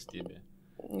nauja valstybė.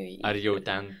 Ar jau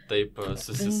ten taip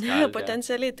susiskaldė? Ne,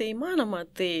 potencialiai tai įmanoma.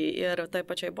 Tai ir tai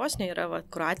pačiai Bosnijoje yra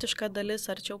kroatiška dalis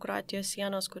arčiau Kroatijos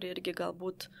sienos, kuri irgi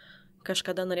galbūt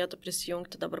kažkada norėtų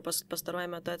prisijungti. Dabar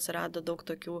pastaruoju metu atsirado daug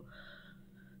tokių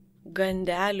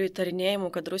gandelių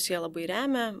įtarinėjimų, kad Rusija labai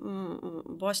remia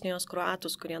Bosnijos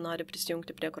kroatus, kurie nori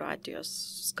prisijungti prie Kroatijos.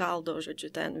 Skaldo,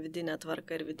 žodžiu, ten vidinę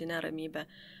tvarką ir vidinę ramybę.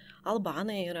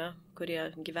 Albanai yra,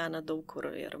 kurie gyvena daug kur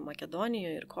ir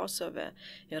Makedonijoje, ir Kosove,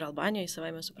 ir Albanijoje,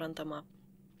 savaime suprantama.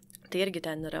 Tai irgi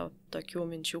ten yra tokių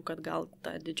minčių, kad gal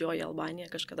ta didžioji Albanija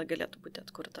kažkada galėtų būti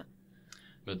atkurta.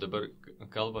 Bet dabar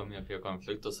kalbame apie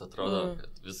konfliktus, atrodo,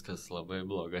 kad viskas labai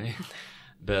blogai.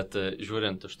 Bet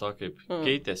žiūrint iš to, kaip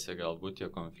keitėsi galbūt tie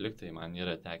konfliktai, man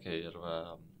yra tekę ir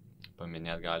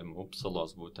paminėti galima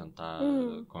Upsalos būtent tą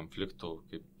konfliktų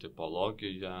kaip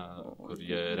tipologiją, kur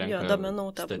jie renka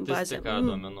statistiką,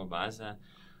 duomenų bazę.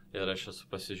 Ir aš esu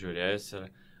pasižiūrėjęs ir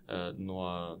nuo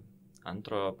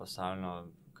Antrojo pasaulinio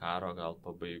karo gal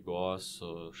pabaigos,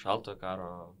 su Šaltojo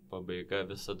karo pabaiga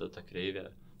visada ta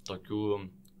kreivė tokių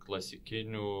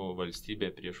klasikinių valstybė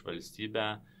prieš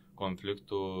valstybę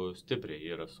konfliktų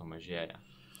stipriai yra sumažėję.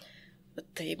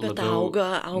 Taip, bet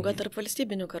auga tarp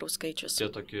valstybinių karų skaičius. Tie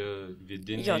tokie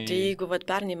vidiniai... Jo, tai jeigu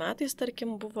pernai metais,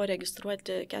 tarkim, buvo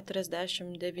registruoti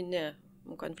 49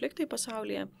 konfliktai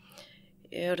pasaulyje,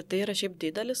 ir tai yra šiaip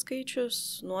didelis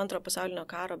skaičius, nuo Antrojo pasaulinio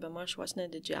karo bemaž vos ne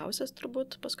didžiausias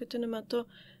turbūt paskutiniu metu,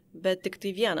 bet tik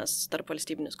tai vienas tarp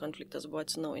valstybinis konfliktas buvo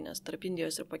atsinaujinęs, tarp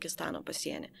Indijos ir Pakistano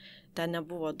pasienį. Ten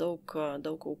nebuvo daug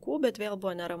aukų, bet vėl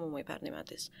buvo neramumai pernai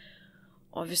metais.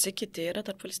 O visi kiti yra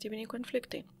tarp valstybiniai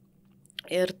konfliktai.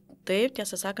 Ir taip,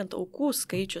 tiesą sakant, aukų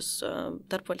skaičius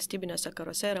tarp valstybinėse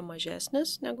karuose yra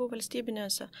mažesnis negu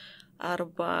valstybinėse,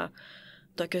 arba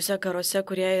tokiuose karuose,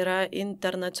 kurie yra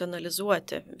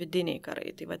internacionalizuoti vidiniai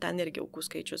karai. Tai ten irgi aukų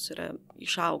skaičius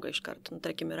išauga iš karto.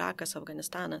 Tarkim, Irakas,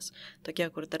 Afganistanas, tokie,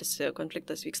 kur tarsi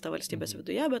konfliktas vyksta valstybės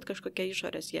viduje, bet kažkokia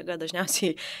išorės jėga,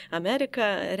 dažniausiai Amerika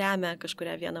remia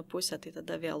kažkurią vieną pusę, tai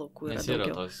tada vėl aukų yra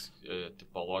daugiau. Nes yra tos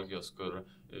tipologijos, kur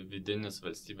vidinis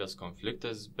valstybės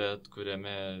konfliktas, bet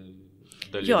kuriame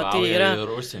dalyvauja ir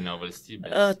užsienio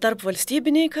valstybės. Tarp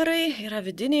valstybiniai karai, yra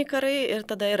vidiniai karai ir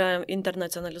tada yra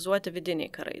internacionalizuoti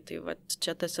vidiniai karai. Tai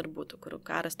čia tas ir būtų, kur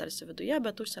karas tarsi viduje,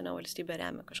 bet užsienio valstybė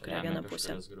remia kažkurią vieną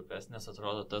pusę. Grupės, nes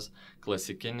atrodo tas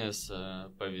klasikinis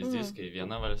pavyzdys, kai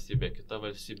viena valstybė, kita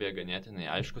valstybė ganėtinai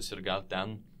aiškus ir gal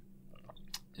ten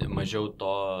mažiau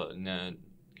to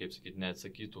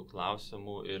neatsakytų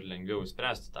klausimų ir lengviau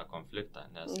spręsti tą konfliktą,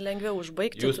 nes lengviau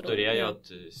užbaigti. Jūs turėjot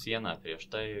sieną prieš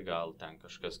tai, gal ten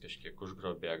kažkas kažkiek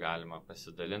užgrobė, galima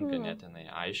pasidalinti ganėtinai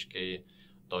aiškiai,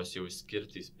 tos jau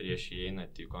skirtys prieš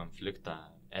įeinant į konfliktą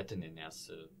etninės,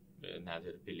 net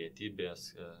ir pilietybės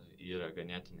yra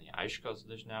ganėtinai aiškios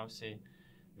dažniausiai,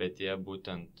 bet tie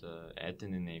būtent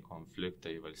etniniai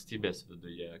konfliktai valstybės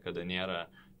viduje, kada nėra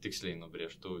tiksliai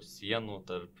nubrėžtų sienų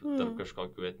tarp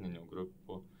kažkokių etninių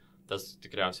grupų. Tas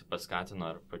tikriausiai paskatino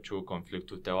ar pačių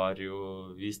konfliktų teorijų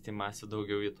vystymąsi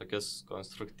daugiau į tokias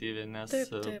konstruktyvinės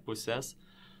pusės.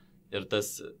 Ir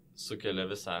tas sukelia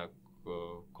visą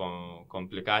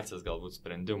komplikacijas galbūt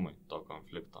sprendimui to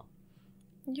konflikto.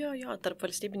 Jo, tarp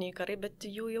valstybiniai karai, bet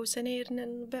jų jau seniai ir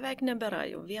beveik nebėra.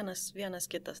 Jau vienas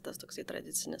kitas tas toksai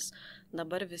tradicinis.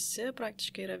 Dabar visi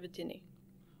praktiškai yra vidiniai.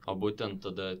 O būtent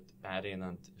tada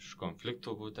pereinant iš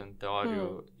konfliktų būtent teorijų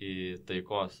į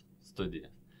taikos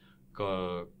studijas.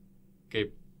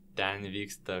 Kaip ten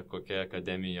vyksta, kokia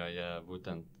akademijoje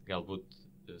būtent galbūt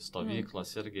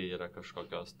stovyklos irgi yra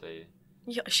kažkokios tai...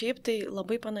 Jo, šiaip tai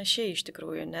labai panašiai iš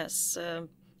tikrųjų, nes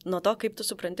nuo to, kaip tu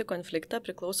supranti konfliktą,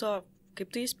 priklauso, kaip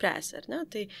tu jį spręsi, ar ne?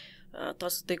 Tai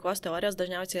tos taikos teorijos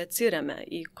dažniausiai atsiremia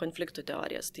į konfliktų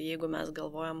teorijas. Tai jeigu mes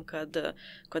galvojam, kad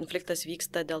konfliktas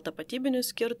vyksta dėl tapatybinių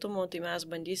skirtumų, tai mes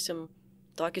bandysim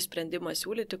tokį sprendimą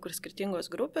siūlyti, kur skirtingos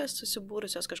grupės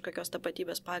susibūrusios kažkokios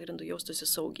tapatybės pagrindų jaustųsi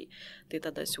saugiai. Tai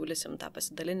tada siūlysim tą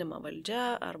pasidalinimą valdžia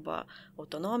arba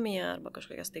autonomiją arba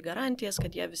kažkokias tai garantijas,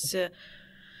 kad jie visi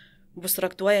bus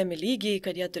traktuojami lygiai,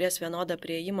 kad jie turės vienodą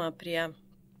prieimą prie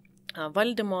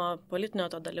valdymo, politinio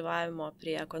to dalyvavimo,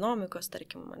 prie ekonomikos,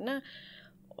 tarkim, ne?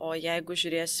 O jeigu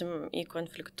žiūrėsim į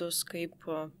konfliktus kaip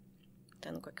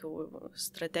ten kokių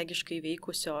strategiškai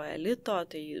veikusio elito,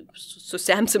 tai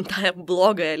susemsim tą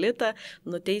blogą elitą,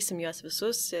 nuteisim juos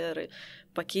visus ir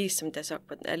pakeisim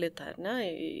tiesiog elitą, ar ne,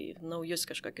 į naujus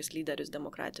kažkokius lyderius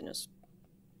demokratinius,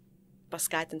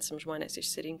 paskatinsim žmonės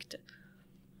išsirinkti.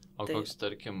 O koks,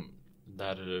 tarkim,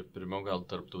 dar pirmiau gal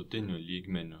tarptautinių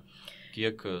lygmenių,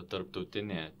 kiek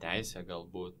tarptautinė teisė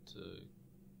galbūt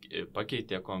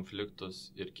pakeitė konfliktus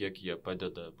ir kiek jie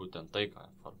padeda būtent taiką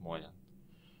formuojant?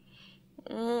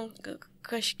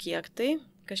 Kažkiek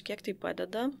tai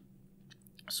padeda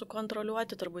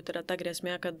sukontroliuoti, turbūt yra ta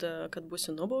grėsmė, kad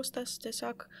būsi nubaustas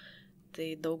tiesiog,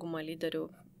 tai dauguma lyderių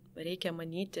reikia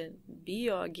manyti,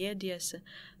 bijo, gėdijasi,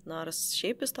 nors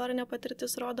šiaip istorinė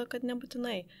patirtis rodo, kad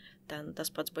nebūtinai. Ten tas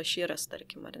pats Bašyras,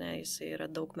 tarkim, ar ne, jisai yra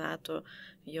daug metų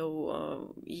jau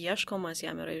ieškomas,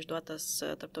 jam yra išduotas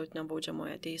tarptautinio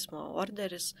baudžiamojo teismo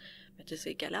orderis, bet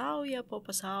jisai keliauja po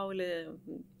pasaulį,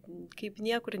 kaip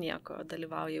niekur nieko,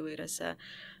 dalyvauja įvairiose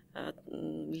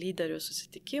lyderių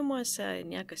susitikimuose,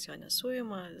 niekas jo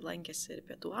nesuima, lankėsi ir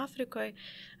Pietų Afrikoje,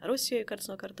 Rusijoje karts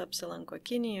nuo karto apsilanko,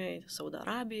 Kinijoje, Saudo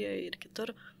Arabijoje ir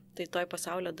kitur. Tai toj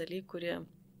pasaulio daly, kuri,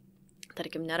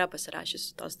 tarkim, nėra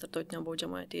pasirašysi tos tarptautinio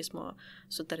baudžiamojo teismo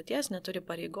sutarties, neturi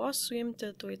pareigos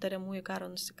suimti tų įtariamųjų karo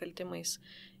nusikaltimais.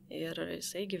 Ir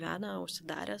jisai gyvena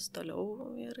užsidaręs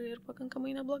toliau ir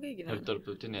pakankamai neblogai gyvena. Ir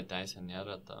tarptautinė teisė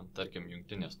nėra, tarkim,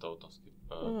 jungtinės tautos, kaip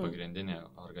pagrindinė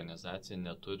organizacija,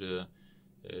 neturi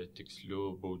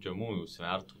tikslių baudžiamųjų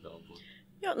svertų galbūt.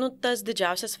 Jo, tas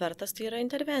didžiausias svertas tai yra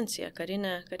intervencija,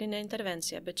 karinė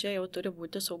intervencija, bet čia jau turi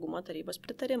būti saugumo tarybos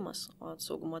pritarimas. O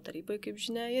saugumo tarybai, kaip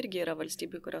žinia, irgi yra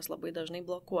valstybių, kurios labai dažnai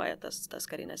blokuoja tas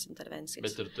karinės intervencijas.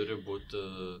 Bet ir turi būti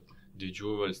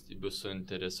didžiųjų valstybių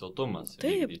suinteresuotumas.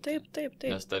 Taip.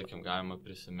 Nes, tarkim, galima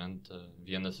prisiminti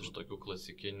vienas iš tokių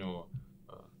klasikinių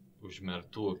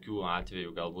užmerktų akių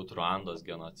atvejų, galbūt Ruandos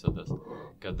genocidas,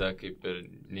 kada kaip ir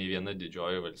nei viena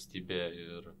didžioji valstybė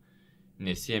ir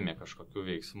nesėmė kažkokių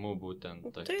veiksmų būtent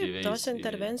aktyviais. Taip, tos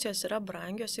intervencijos yra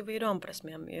brangios įvairiom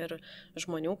prasmėm ir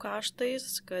žmonių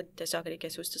kaštais, kad tiesiog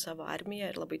reikės siųsti savo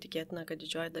armiją ir labai tikėtina, kad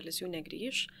didžioji dalis jų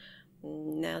negrįš.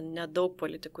 Nedaug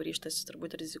politikų ryštasi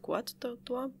turbūt rizikuoti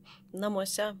tuo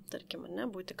namuose, tarkim,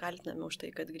 būti kaltinami už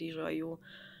tai, kad grįžo jų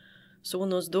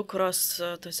sūnus, dukros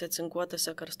tose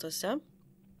cinkuotose karstuose.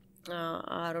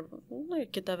 Ar,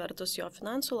 kita vertus, jo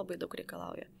finansų labai daug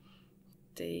reikalauja.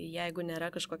 Tai jeigu nėra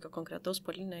kažkokio konkretaus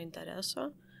politinio intereso,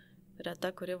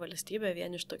 reta kuri valstybė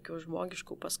vien iš tokių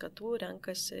žmogiškų paskatų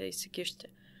renkasi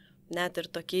įsikišti. Net ir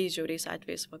tokiais žiauriais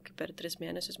atvejais, kaip per 3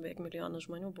 mėnesius beveik 1 milijoną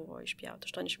žmonių buvo išpjauta.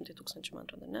 800 000, man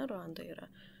atrodo, ne, Ruanda yra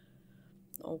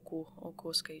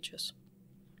aukų skaičius.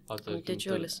 O tarkim,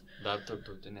 didžiulis. Dar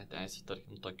tarptautinė teisė,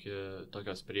 tarkim,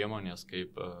 tokios priemonės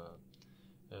kaip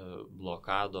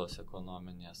blokados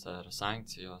ekonominės ar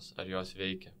sankcijos, ar jos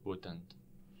veikia būtent?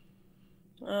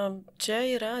 Čia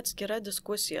yra atskira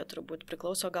diskusija, turbūt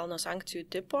priklauso gal nuo sankcijų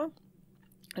tipo.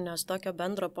 Nes tokio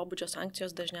bendro pobūdžio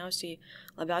sankcijos dažniausiai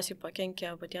labiausiai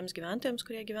pakenkia patiems gyventojams,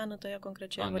 kurie gyvena toje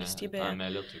konkrečioje valstybėje. Tam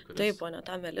elitui, Taip, o ne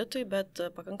tam elitui, bet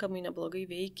pakankamai neblogai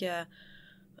veikia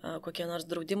kokie nors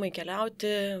draudimai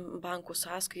keliauti, bankų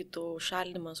sąskaitų,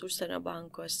 šaldymas užsienio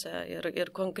bankuose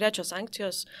ir konkrečios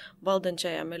sankcijos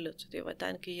valdančiajam elitui. Tai va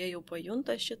ten, kai jie jau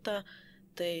pajunta šitą,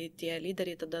 tai tie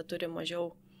lyderiai tada turi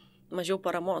mažiau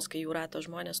paramos, kai jų rato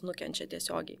žmonės nukenčia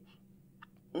tiesiogiai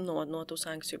nuo tų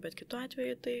sankcijų, bet kitu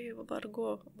atveju tai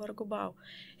vargu bau.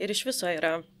 Ir iš viso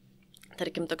yra,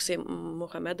 tarkim, toksai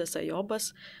Muhamedas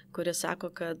Ajobas, kuris sako,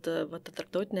 kad ta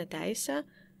tarptautinė teisė,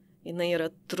 jinai yra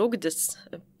trukdis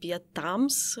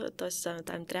pietams,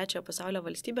 tam trečiojo pasaulio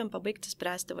valstybėm pabaigti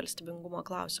spręsti valstybingumo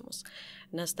klausimus.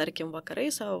 Nes, tarkim, vakarai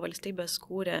savo valstybės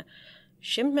kūrė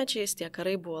šimtmečiais, tie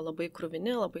karai buvo labai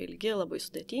kruvini, labai ilgi, labai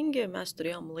sudėtingi, mes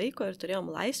turėjom laiko ir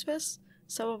turėjom laisvės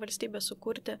savo valstybę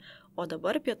sukurti, o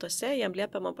dabar pietuose jam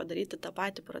liepiama padaryti tą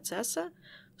patį procesą,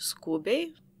 skubiai,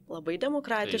 labai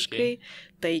demokratiškai,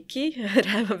 taikiai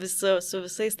remia su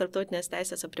visais tarptautinės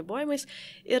teisės apribojimais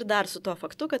ir dar su tuo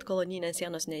faktu, kad kolonijinės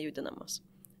sienos nejudinamos,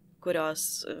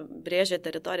 kurios brėžia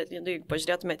teritoriją. Jeigu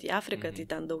pažiūrėtumėte į Afriką, tai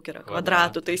ten daug yra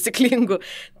kvadratų taisyklingų,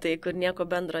 tai kur nieko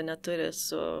bendro neturi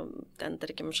su ten,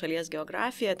 tarkim, šalies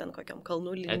geografija, ten kokiam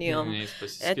kalnų linijom,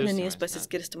 etniniais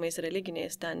pasiskirstimais,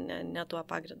 religiniais, ten ne tuo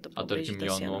pagrindu. Tarkim,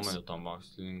 jo nuomonė, to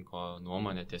mokslininko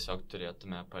nuomonė tiesiog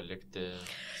turėtume palikti.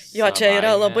 Jo, čia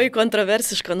yra labai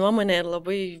kontroversiška nuomonė ir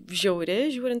labai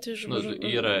žiauri, žiūrint iš žmonių.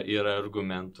 Yra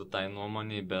argumentų tai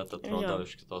nuomonė, bet atrodo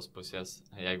iš kitos pusės,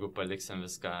 jeigu paliksim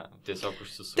viską, tiesiog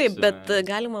užsisuksime. Taip, bet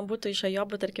galima būtų iš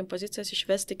Ajobo, tarkim, pozicijos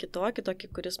išvesti kitokį,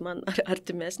 kuris man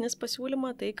artimesnis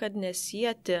pasiūlymą, tai kad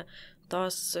nesieti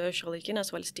tos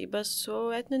šiuolaikinės valstybės su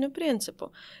etniniu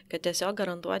principu, kad tiesiog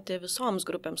garantuoti visoms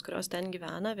grupėms, kurios ten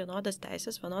gyvena, vienodas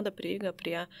teisės, vienodą prieigą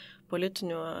prie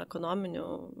politinių, ekonominių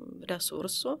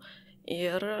resursų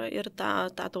ir tą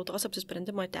tautos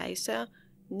apsisprendimo teisę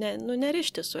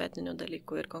nerišti su etniniu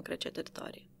dalyku ir konkrečia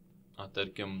teritorija.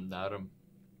 Tarkim, dar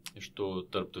iš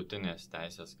tų tarptautinės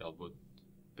teisės galbūt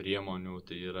priemonių,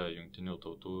 tai yra jungtinių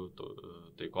tautų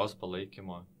taikos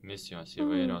palaikymo misijos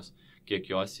įvairios, kiek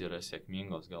jos yra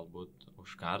sėkmingos galbūt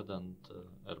užkardant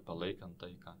ir palaikant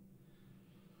taiką.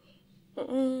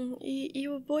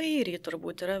 Įvairiai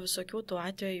turbūt yra visokių tų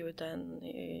atvejų, ten,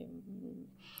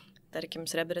 tarkim,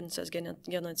 Srebrenicos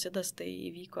genocidas, tai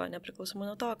įvyko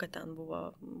nepriklausomai nuo to, kad ten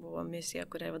buvo misija,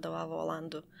 kuriai vadovavo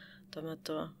Olandų tuo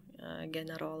metu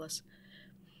generolas.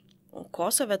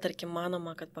 Kosove, tarkim,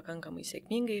 manoma, kad pakankamai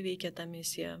sėkmingai veikia tą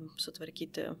misiją,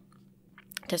 sutvarkyti,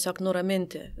 tiesiog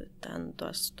nuraminti ten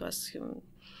tuos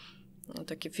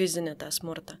tokį fizinį tą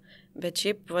smurtą. Bet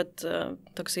šiaip,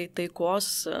 toksai taikos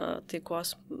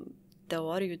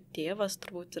teorijų tėvas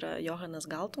turbūt yra Johanas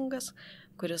Galtungas,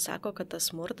 kuris sako, kad tas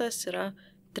smurtas yra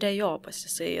trejopas.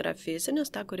 Jisai yra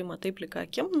fizinis, tą, kurį matai plika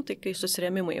akim, tai kai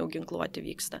susirėmimai jau ginkluoti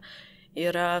vyksta.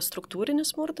 Yra struktūrinis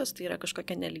smurtas, tai yra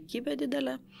kažkokia neligybė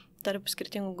didelė tarp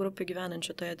skirtingų grupių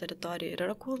gyvenančių toje teritorijoje. Ir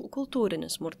yra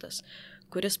kultūrinis smurtas,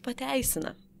 kuris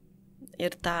pateisina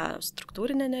ir tą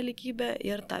struktūrinę neligybę,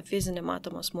 ir tą fizinį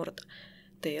matomą smurtą.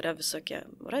 Tai yra visokie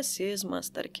rasizmas,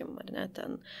 tarkim, ar ne,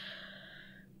 ten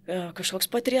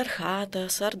kažkoks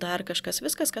patriarchatas, ar dar kažkas,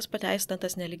 viskas, kas pateisina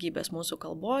tas neligybės mūsų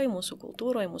kalboje, mūsų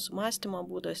kultūroje, mūsų mąstymo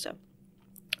būduose.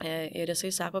 Ir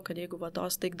jisai sako, kad jeigu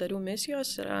tos taikdarių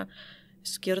misijos yra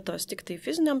skirtos tik tai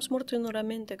fiziniam smurtui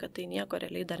nuraminti, kad tai nieko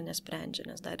realiai dar nesprendžia,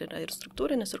 nes dar yra ir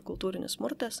struktūrinis, ir kultūrinis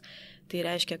smurtas. Tai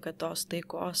reiškia, kad tos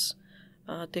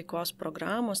taikos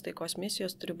programos, taikos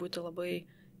misijos turi būti labai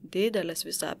didelės,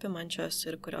 visą apimančios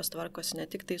ir kurios tvarkosi ne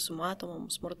tik tai su matomom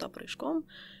smurto apraiškom,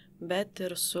 bet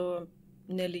ir su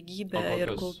neligybė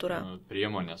ir kultūra.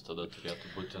 Priemonės tada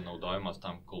turėtų būti naudojimas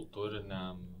tam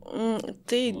kultūriniam?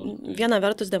 Tai viena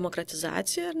vertus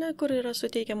demokratizacija, ne, kur yra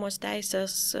suteikiamos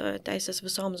teisės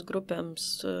visoms grupėms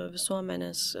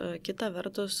visuomenės, kita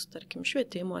vertus, tarkim,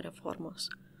 švietimo reformos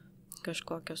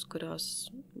kažkokios,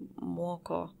 kurios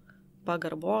moko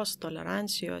pagarbos,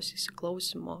 tolerancijos,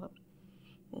 įsiklausimo,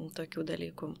 tokių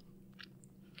dalykų.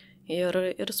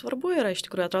 Ir svarbu yra, iš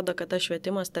tikrųjų atrodo, kad tas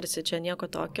švietimas tarsi čia nieko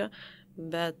tokio,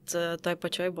 bet toj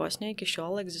pačioj Bosnijoje iki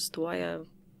šiol egzistuoja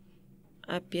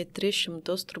apie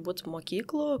 300 turbūt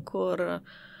mokyklų,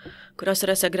 kurios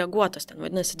yra segreguotos. Ten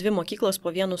vadinasi 2 mokyklos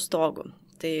po vienu stogu.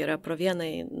 Tai yra pro vieną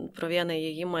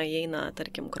įėjimą įeina,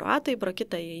 tarkim, kroatai, pro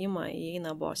kitą įėjimą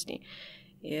įeina bosniai.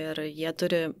 Ir jie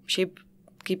turi šiaip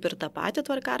kaip ir tą patį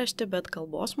tvarkaraštį, bet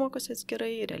kalbos mokosi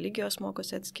atskirai, religijos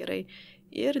mokosi atskirai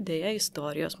ir dėja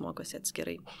istorijos mokosi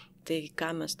atskirai. Tai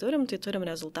ką mes turim, tai turim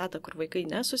rezultatą, kur vaikai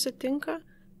nesusitinka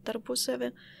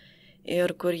tarpusavį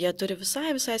ir kur jie turi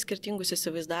visai skirtingus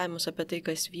įsivaizdavimus apie tai,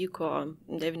 kas vyko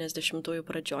 90-ųjų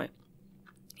pradžioj.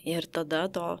 Ir tada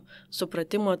to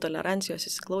supratimo, tolerancijos,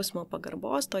 įsiklausimo,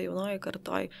 pagarbos, to jaunoji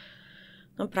kartoj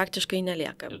praktiškai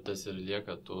nelieka. Ir tas ir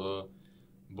lieka tų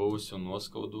buvusių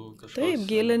nuoskaudų kažkoks. Taip,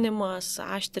 gilinimas,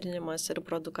 aštrinimas ir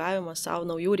produkavimas savo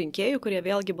naujų rinkėjų, kurie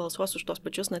vėlgi balsuos už tos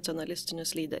pačius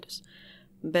nacionalistinius lyderius.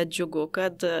 Bet džiugu,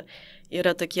 kad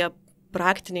yra tokie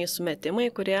praktiniai sumetimai,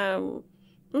 kurie,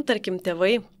 tarkim,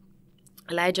 tėvai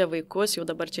leidžia vaikus, jau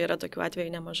dabar čia yra tokių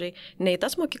atvejų nemažai, ne į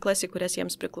tas mokyklas, į kurias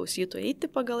jiems priklausytų eiti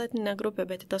pagal etninę grupę,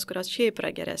 bet į tas, kurios šiaip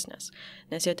yra geresnės.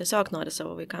 Nes jie tiesiog nori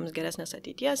savo vaikams geresnės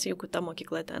ateities, jeigu ta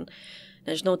mokykla ten,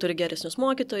 nežinau, turi geresnius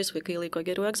mokytojus, vaikai laiko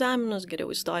geriau egzaminus,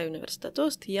 geriau įstoja į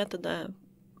universitetus, tai jie tada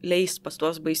leis pas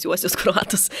tuos baisiuosius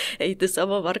kroatus eiti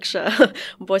savo vargšą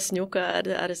bosniuką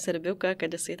ar serbiuką,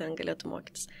 kad jisai ten galėtų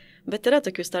mokytis. Bet yra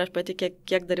tokių istorijų, aš pati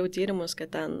kiek dariau tyrimus,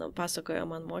 kad ten pasakojo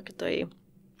man mokytojai,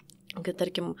 kad,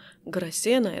 tarkim,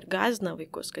 grasina ir gąsdina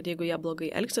vaikus, kad jeigu jie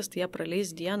blogai elgsis, tai jie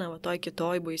praleis dieną va toj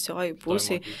kitoj baisioj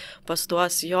pusėj, pas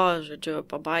tuos jo, žodžiu,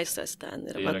 pabaisas ten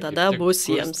ir va tada bus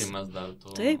jiems.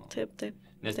 Taip.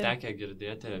 Nes tekę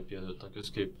girdėti apie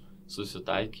tokius kaip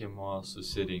susitaikymo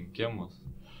susirinkimus.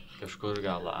 Kažkur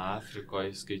gal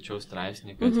Afrikoje skaičiau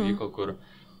straipsnį, kad vyko, kur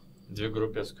dvi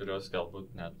grupės, kurios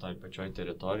galbūt net toj pačioj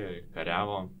teritorijoje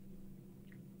kariavo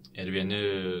ir vieni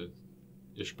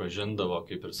išpažindavo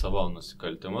kaip ir savo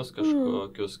nusikaltimus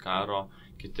kažkokius karo,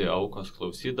 kiti aukos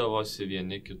klausydavosi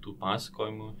vieni kitų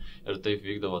pasakojimų ir taip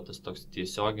vykdavo tas toks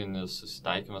tiesioginis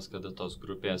susitaikymas, kada tos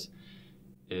grupės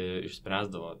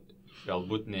išspręsdavo,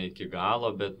 galbūt ne iki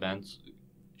galo, bet bent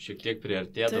šiek tiek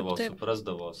priartėdavo,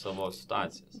 suprasdavo savo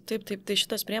situacijas. Taip, tai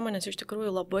šitas priemonės iš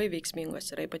tikrųjų labai veiksmingos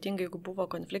yra, ypatingai jeigu buvo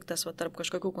konfliktas tarp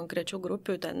kažkokių konkrečių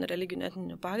grupių, ten religinių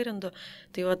etninių pagrindų,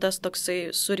 tai tas toksai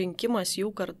surinkimas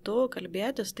jų kartu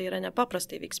kalbėtis, tai yra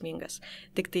nepaprastai veiksmingas.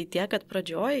 Tik tai tiek, kad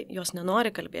pradžioj jos nenori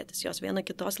kalbėtis, jos viena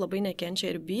kitos labai nekenčia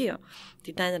ir bijo.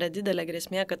 Tai ten yra didelė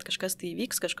grėsmė, kad kažkas tai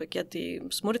įvyks, kažkokie tai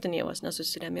smurtiniai vos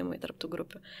nesusirėmimai tarp tų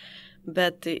grupių.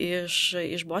 Bet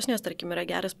iš Bosnijos, tarkim, yra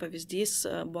geras pavyzdys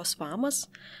Bosvamas,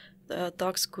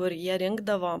 toks, kur jie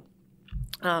rinkdavo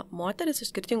moteris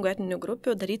iš skirtingų etninių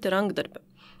grupių daryti rankdarbių.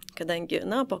 Kadangi,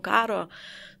 po karo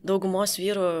daugumos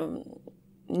vyrų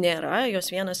nėra, jos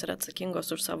vienos yra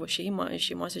atsakingos už savo šeimą,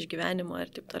 šeimos išgyvenimą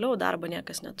ir taip toliau, darbo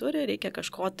niekas neturi, reikia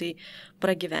kažko tai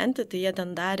pragyventi, tai jie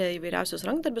ten darė įvairiausius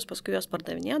rankdarbius, paskui juos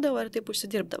pardavinėdavo ir taip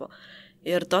užsidirbdavo.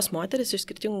 Ir tos moteris iš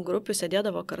skirtingų grupių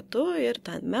sėdėdavo kartu ir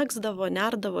ten megzdavo,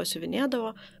 nerdavo,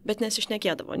 siuvinėdavo, bet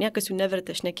nesišnekėdavo, niekas jų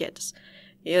nevertė šnekėtis.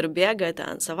 Ir bėga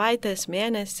ten savaitės,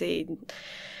 mėnesiai,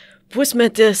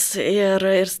 pusmetis ir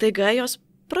staiga jos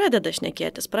pradeda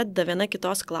šnekėtis, pradeda viena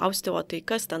kitos klausti, o tai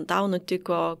kas ten tau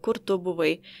nutiko, kur tu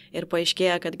buvai, ir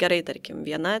paaiškėja, kad gerai, tarkim,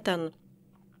 viena ten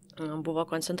buvo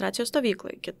koncentracijos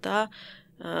stovyklai, kita,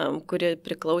 kuri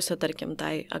priklausė, tarkim,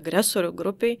 tai agresorių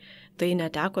grupiai, tai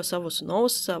neteko savo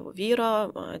sūnaus, savo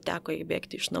vyro, teko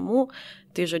įbėgti iš namų,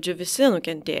 tai žodžiu visi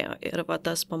nukentėjo. Ir va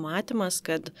tas pamatymas,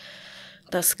 kad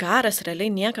tas karas realiai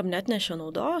niekam net nešė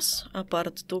naudos,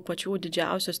 apart tų pačių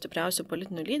didžiausių, stipriausių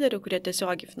politinių lyderių, kurie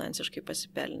tiesiogiai finansiškai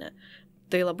pasipelnė.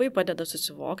 Tai labai padeda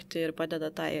susivokti ir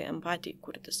padeda tai empatijai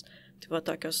kurtis. Tai va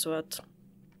tokios,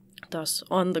 tos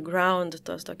on the ground,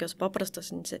 tos tokios paprastos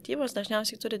iniciatyvos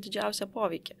dažniausiai turi didžiausią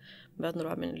poveikį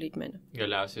bendruomenių lygmenių.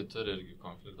 Galiausiai turi irgi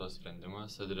konflikto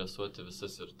sprendimas adresuoti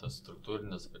visas ir tas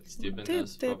struktūrinės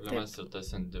valstybinės problemas ir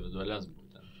tas individualias būtent.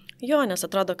 Jo, nes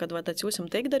atrodo, kad atsiūsim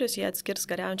taikdarius, jie atskirs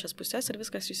kariaujančias pusės ir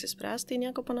viskas išsispręs, tai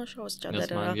nieko panašaus. Čia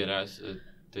nes man geriausia,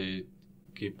 tai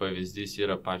kaip pavyzdys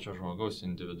yra pačio žmogaus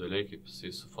individualiai, kaip jisai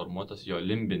suformuotas, jo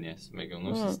limbinė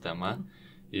smegenų sistema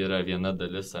yra viena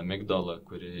dalis amigdala,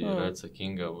 kuri yra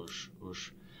atsakinga už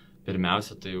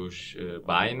pirmiausia, tai už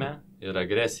baimę ir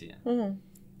agresiją.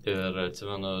 Ir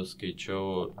atsimenu,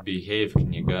 skaičiau Behave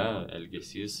knyga,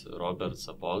 Elgesys, Robert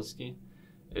Sapolsky,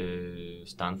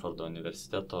 Stanfordo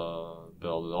universiteto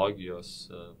biologijos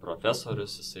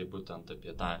profesorius, jisai būtent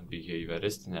apie tą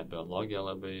behavioristinę biologiją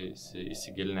labai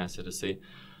įsigilinęs ir jisai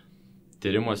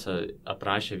tyrimuose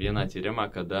aprašė vieną tyrimą,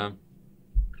 kada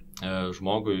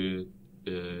žmogui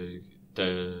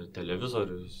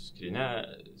televizorių skryne,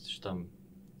 šitam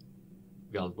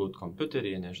galbūt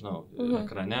kompiuteryje, nežinau,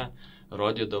 ekrane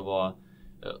rodydavo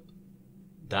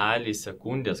dalį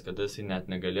sekundės, kada jisai net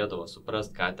negalėdavo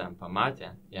suprasti, ką ten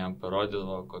pamatė, jam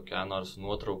parodydavo kokią nors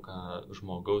nuotrauką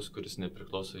žmogaus, kuris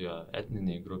nepriklauso jo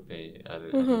etniniai grupiai ar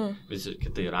visi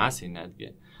kitai rasiai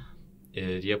netgi.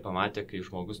 Ir jie pamatė, kai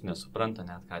žmogus nesupranta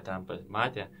net, ką ten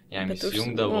pamatė, jam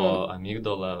įsijungdavo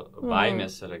amigdala,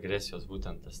 baimės ir agresijos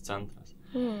būtent tas centras.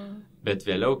 Bet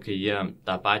vėliau, kai jie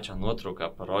tą pačią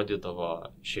nuotrauką parodydavo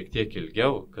šiek tiek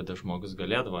ilgiau, kada žmogus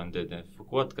galėdavo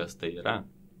identifikuoti, kas tai yra,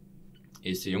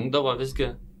 įsijungdavo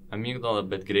visgi amigdala,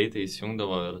 bet greitai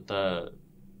įsijungdavo ir ta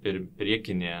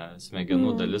priekinė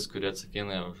smegenų dalis, kuri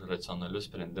atsakinga už racionalius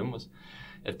sprendimus.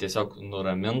 Ir tiesiog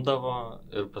nuramindavo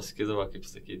ir pasakydavo, kaip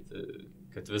sakyti,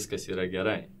 kad viskas yra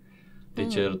gerai. Tai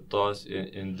čia ir tos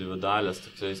individualios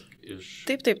tokiais iš...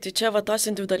 Taip, tai čia tos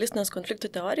individualistinės konfliktų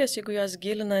teorijos, jeigu jos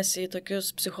gilinasi į tokius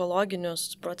psichologinius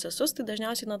procesus, tai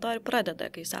dažniausiai nuo to ir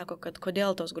pradeda, kai sako, kad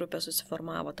kodėl tos grupės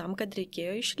susiformavo, tam, kad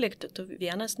reikėjo išlikti. Tu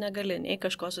vienas negali nei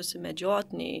kažko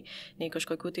susimedžiot, nei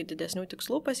kažkokių tai didesnių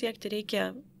tikslų pasiekti,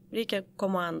 reikia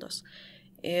komandos.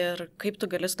 Ir kaip tu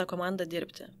gali su tą komandą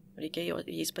dirbti? Reikia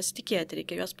jais pasitikėti,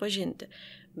 reikia juos pažinti.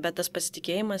 Bet tas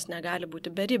pasitikėjimas negali būti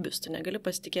beribis, tu negali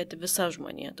pasitikėti visą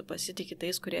žmoniją, tu pasitikė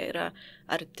tais, kurie yra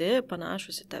arti,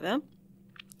 panašus į tave.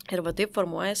 Ir va taip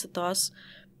formuojasi tos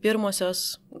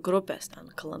pirmosios grupės, ten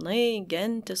klanai,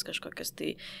 gentis, kažkokios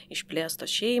tai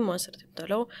išplėstos šeimos ir taip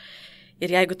toliau. Ir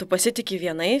jeigu tu pasitikį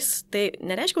vienais, tai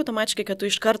nereiškia automatiškai, kad tu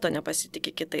iš karto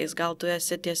nepasitikį kitais, gal tu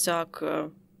esi tiesiog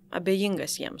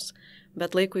abejingas jiems.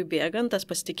 Bet laikui bėgant, tas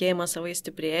pasitikėjimas savai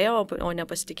stiprėjo, o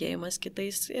nepasitikėjimas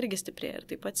kitais irgi stiprėjo ir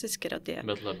taip atsiskiria tie procesai.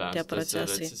 Bet labiausiai tas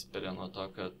ir atsispiria nuo to,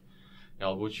 kad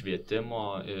galbūt švietimo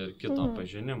ir kito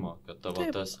pažinimo, kad tavo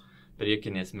tas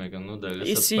priekinės smegenų dalis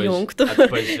įsijungtų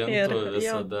atpažintų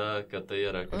visada, kad tai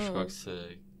yra kažkoks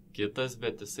kitas,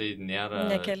 bet jisai nėra...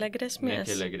 Nekelia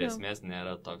grėsmės,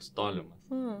 nėra toks tolimas.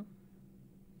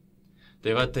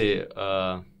 Tai va, tai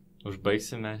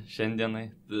užbaigsime šiandienai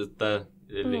tą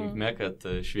linkme, kad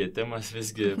švietimas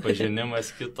visgi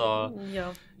pažinimas kito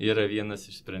yra vienas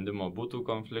iš sprendimo būtų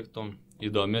konfliktų.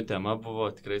 Įdomi tema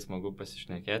buvo, tikrai smagu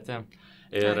pasišnekėti.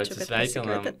 Ir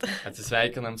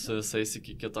atsisveikinam su visais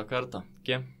iki kito karto.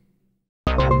 Iki.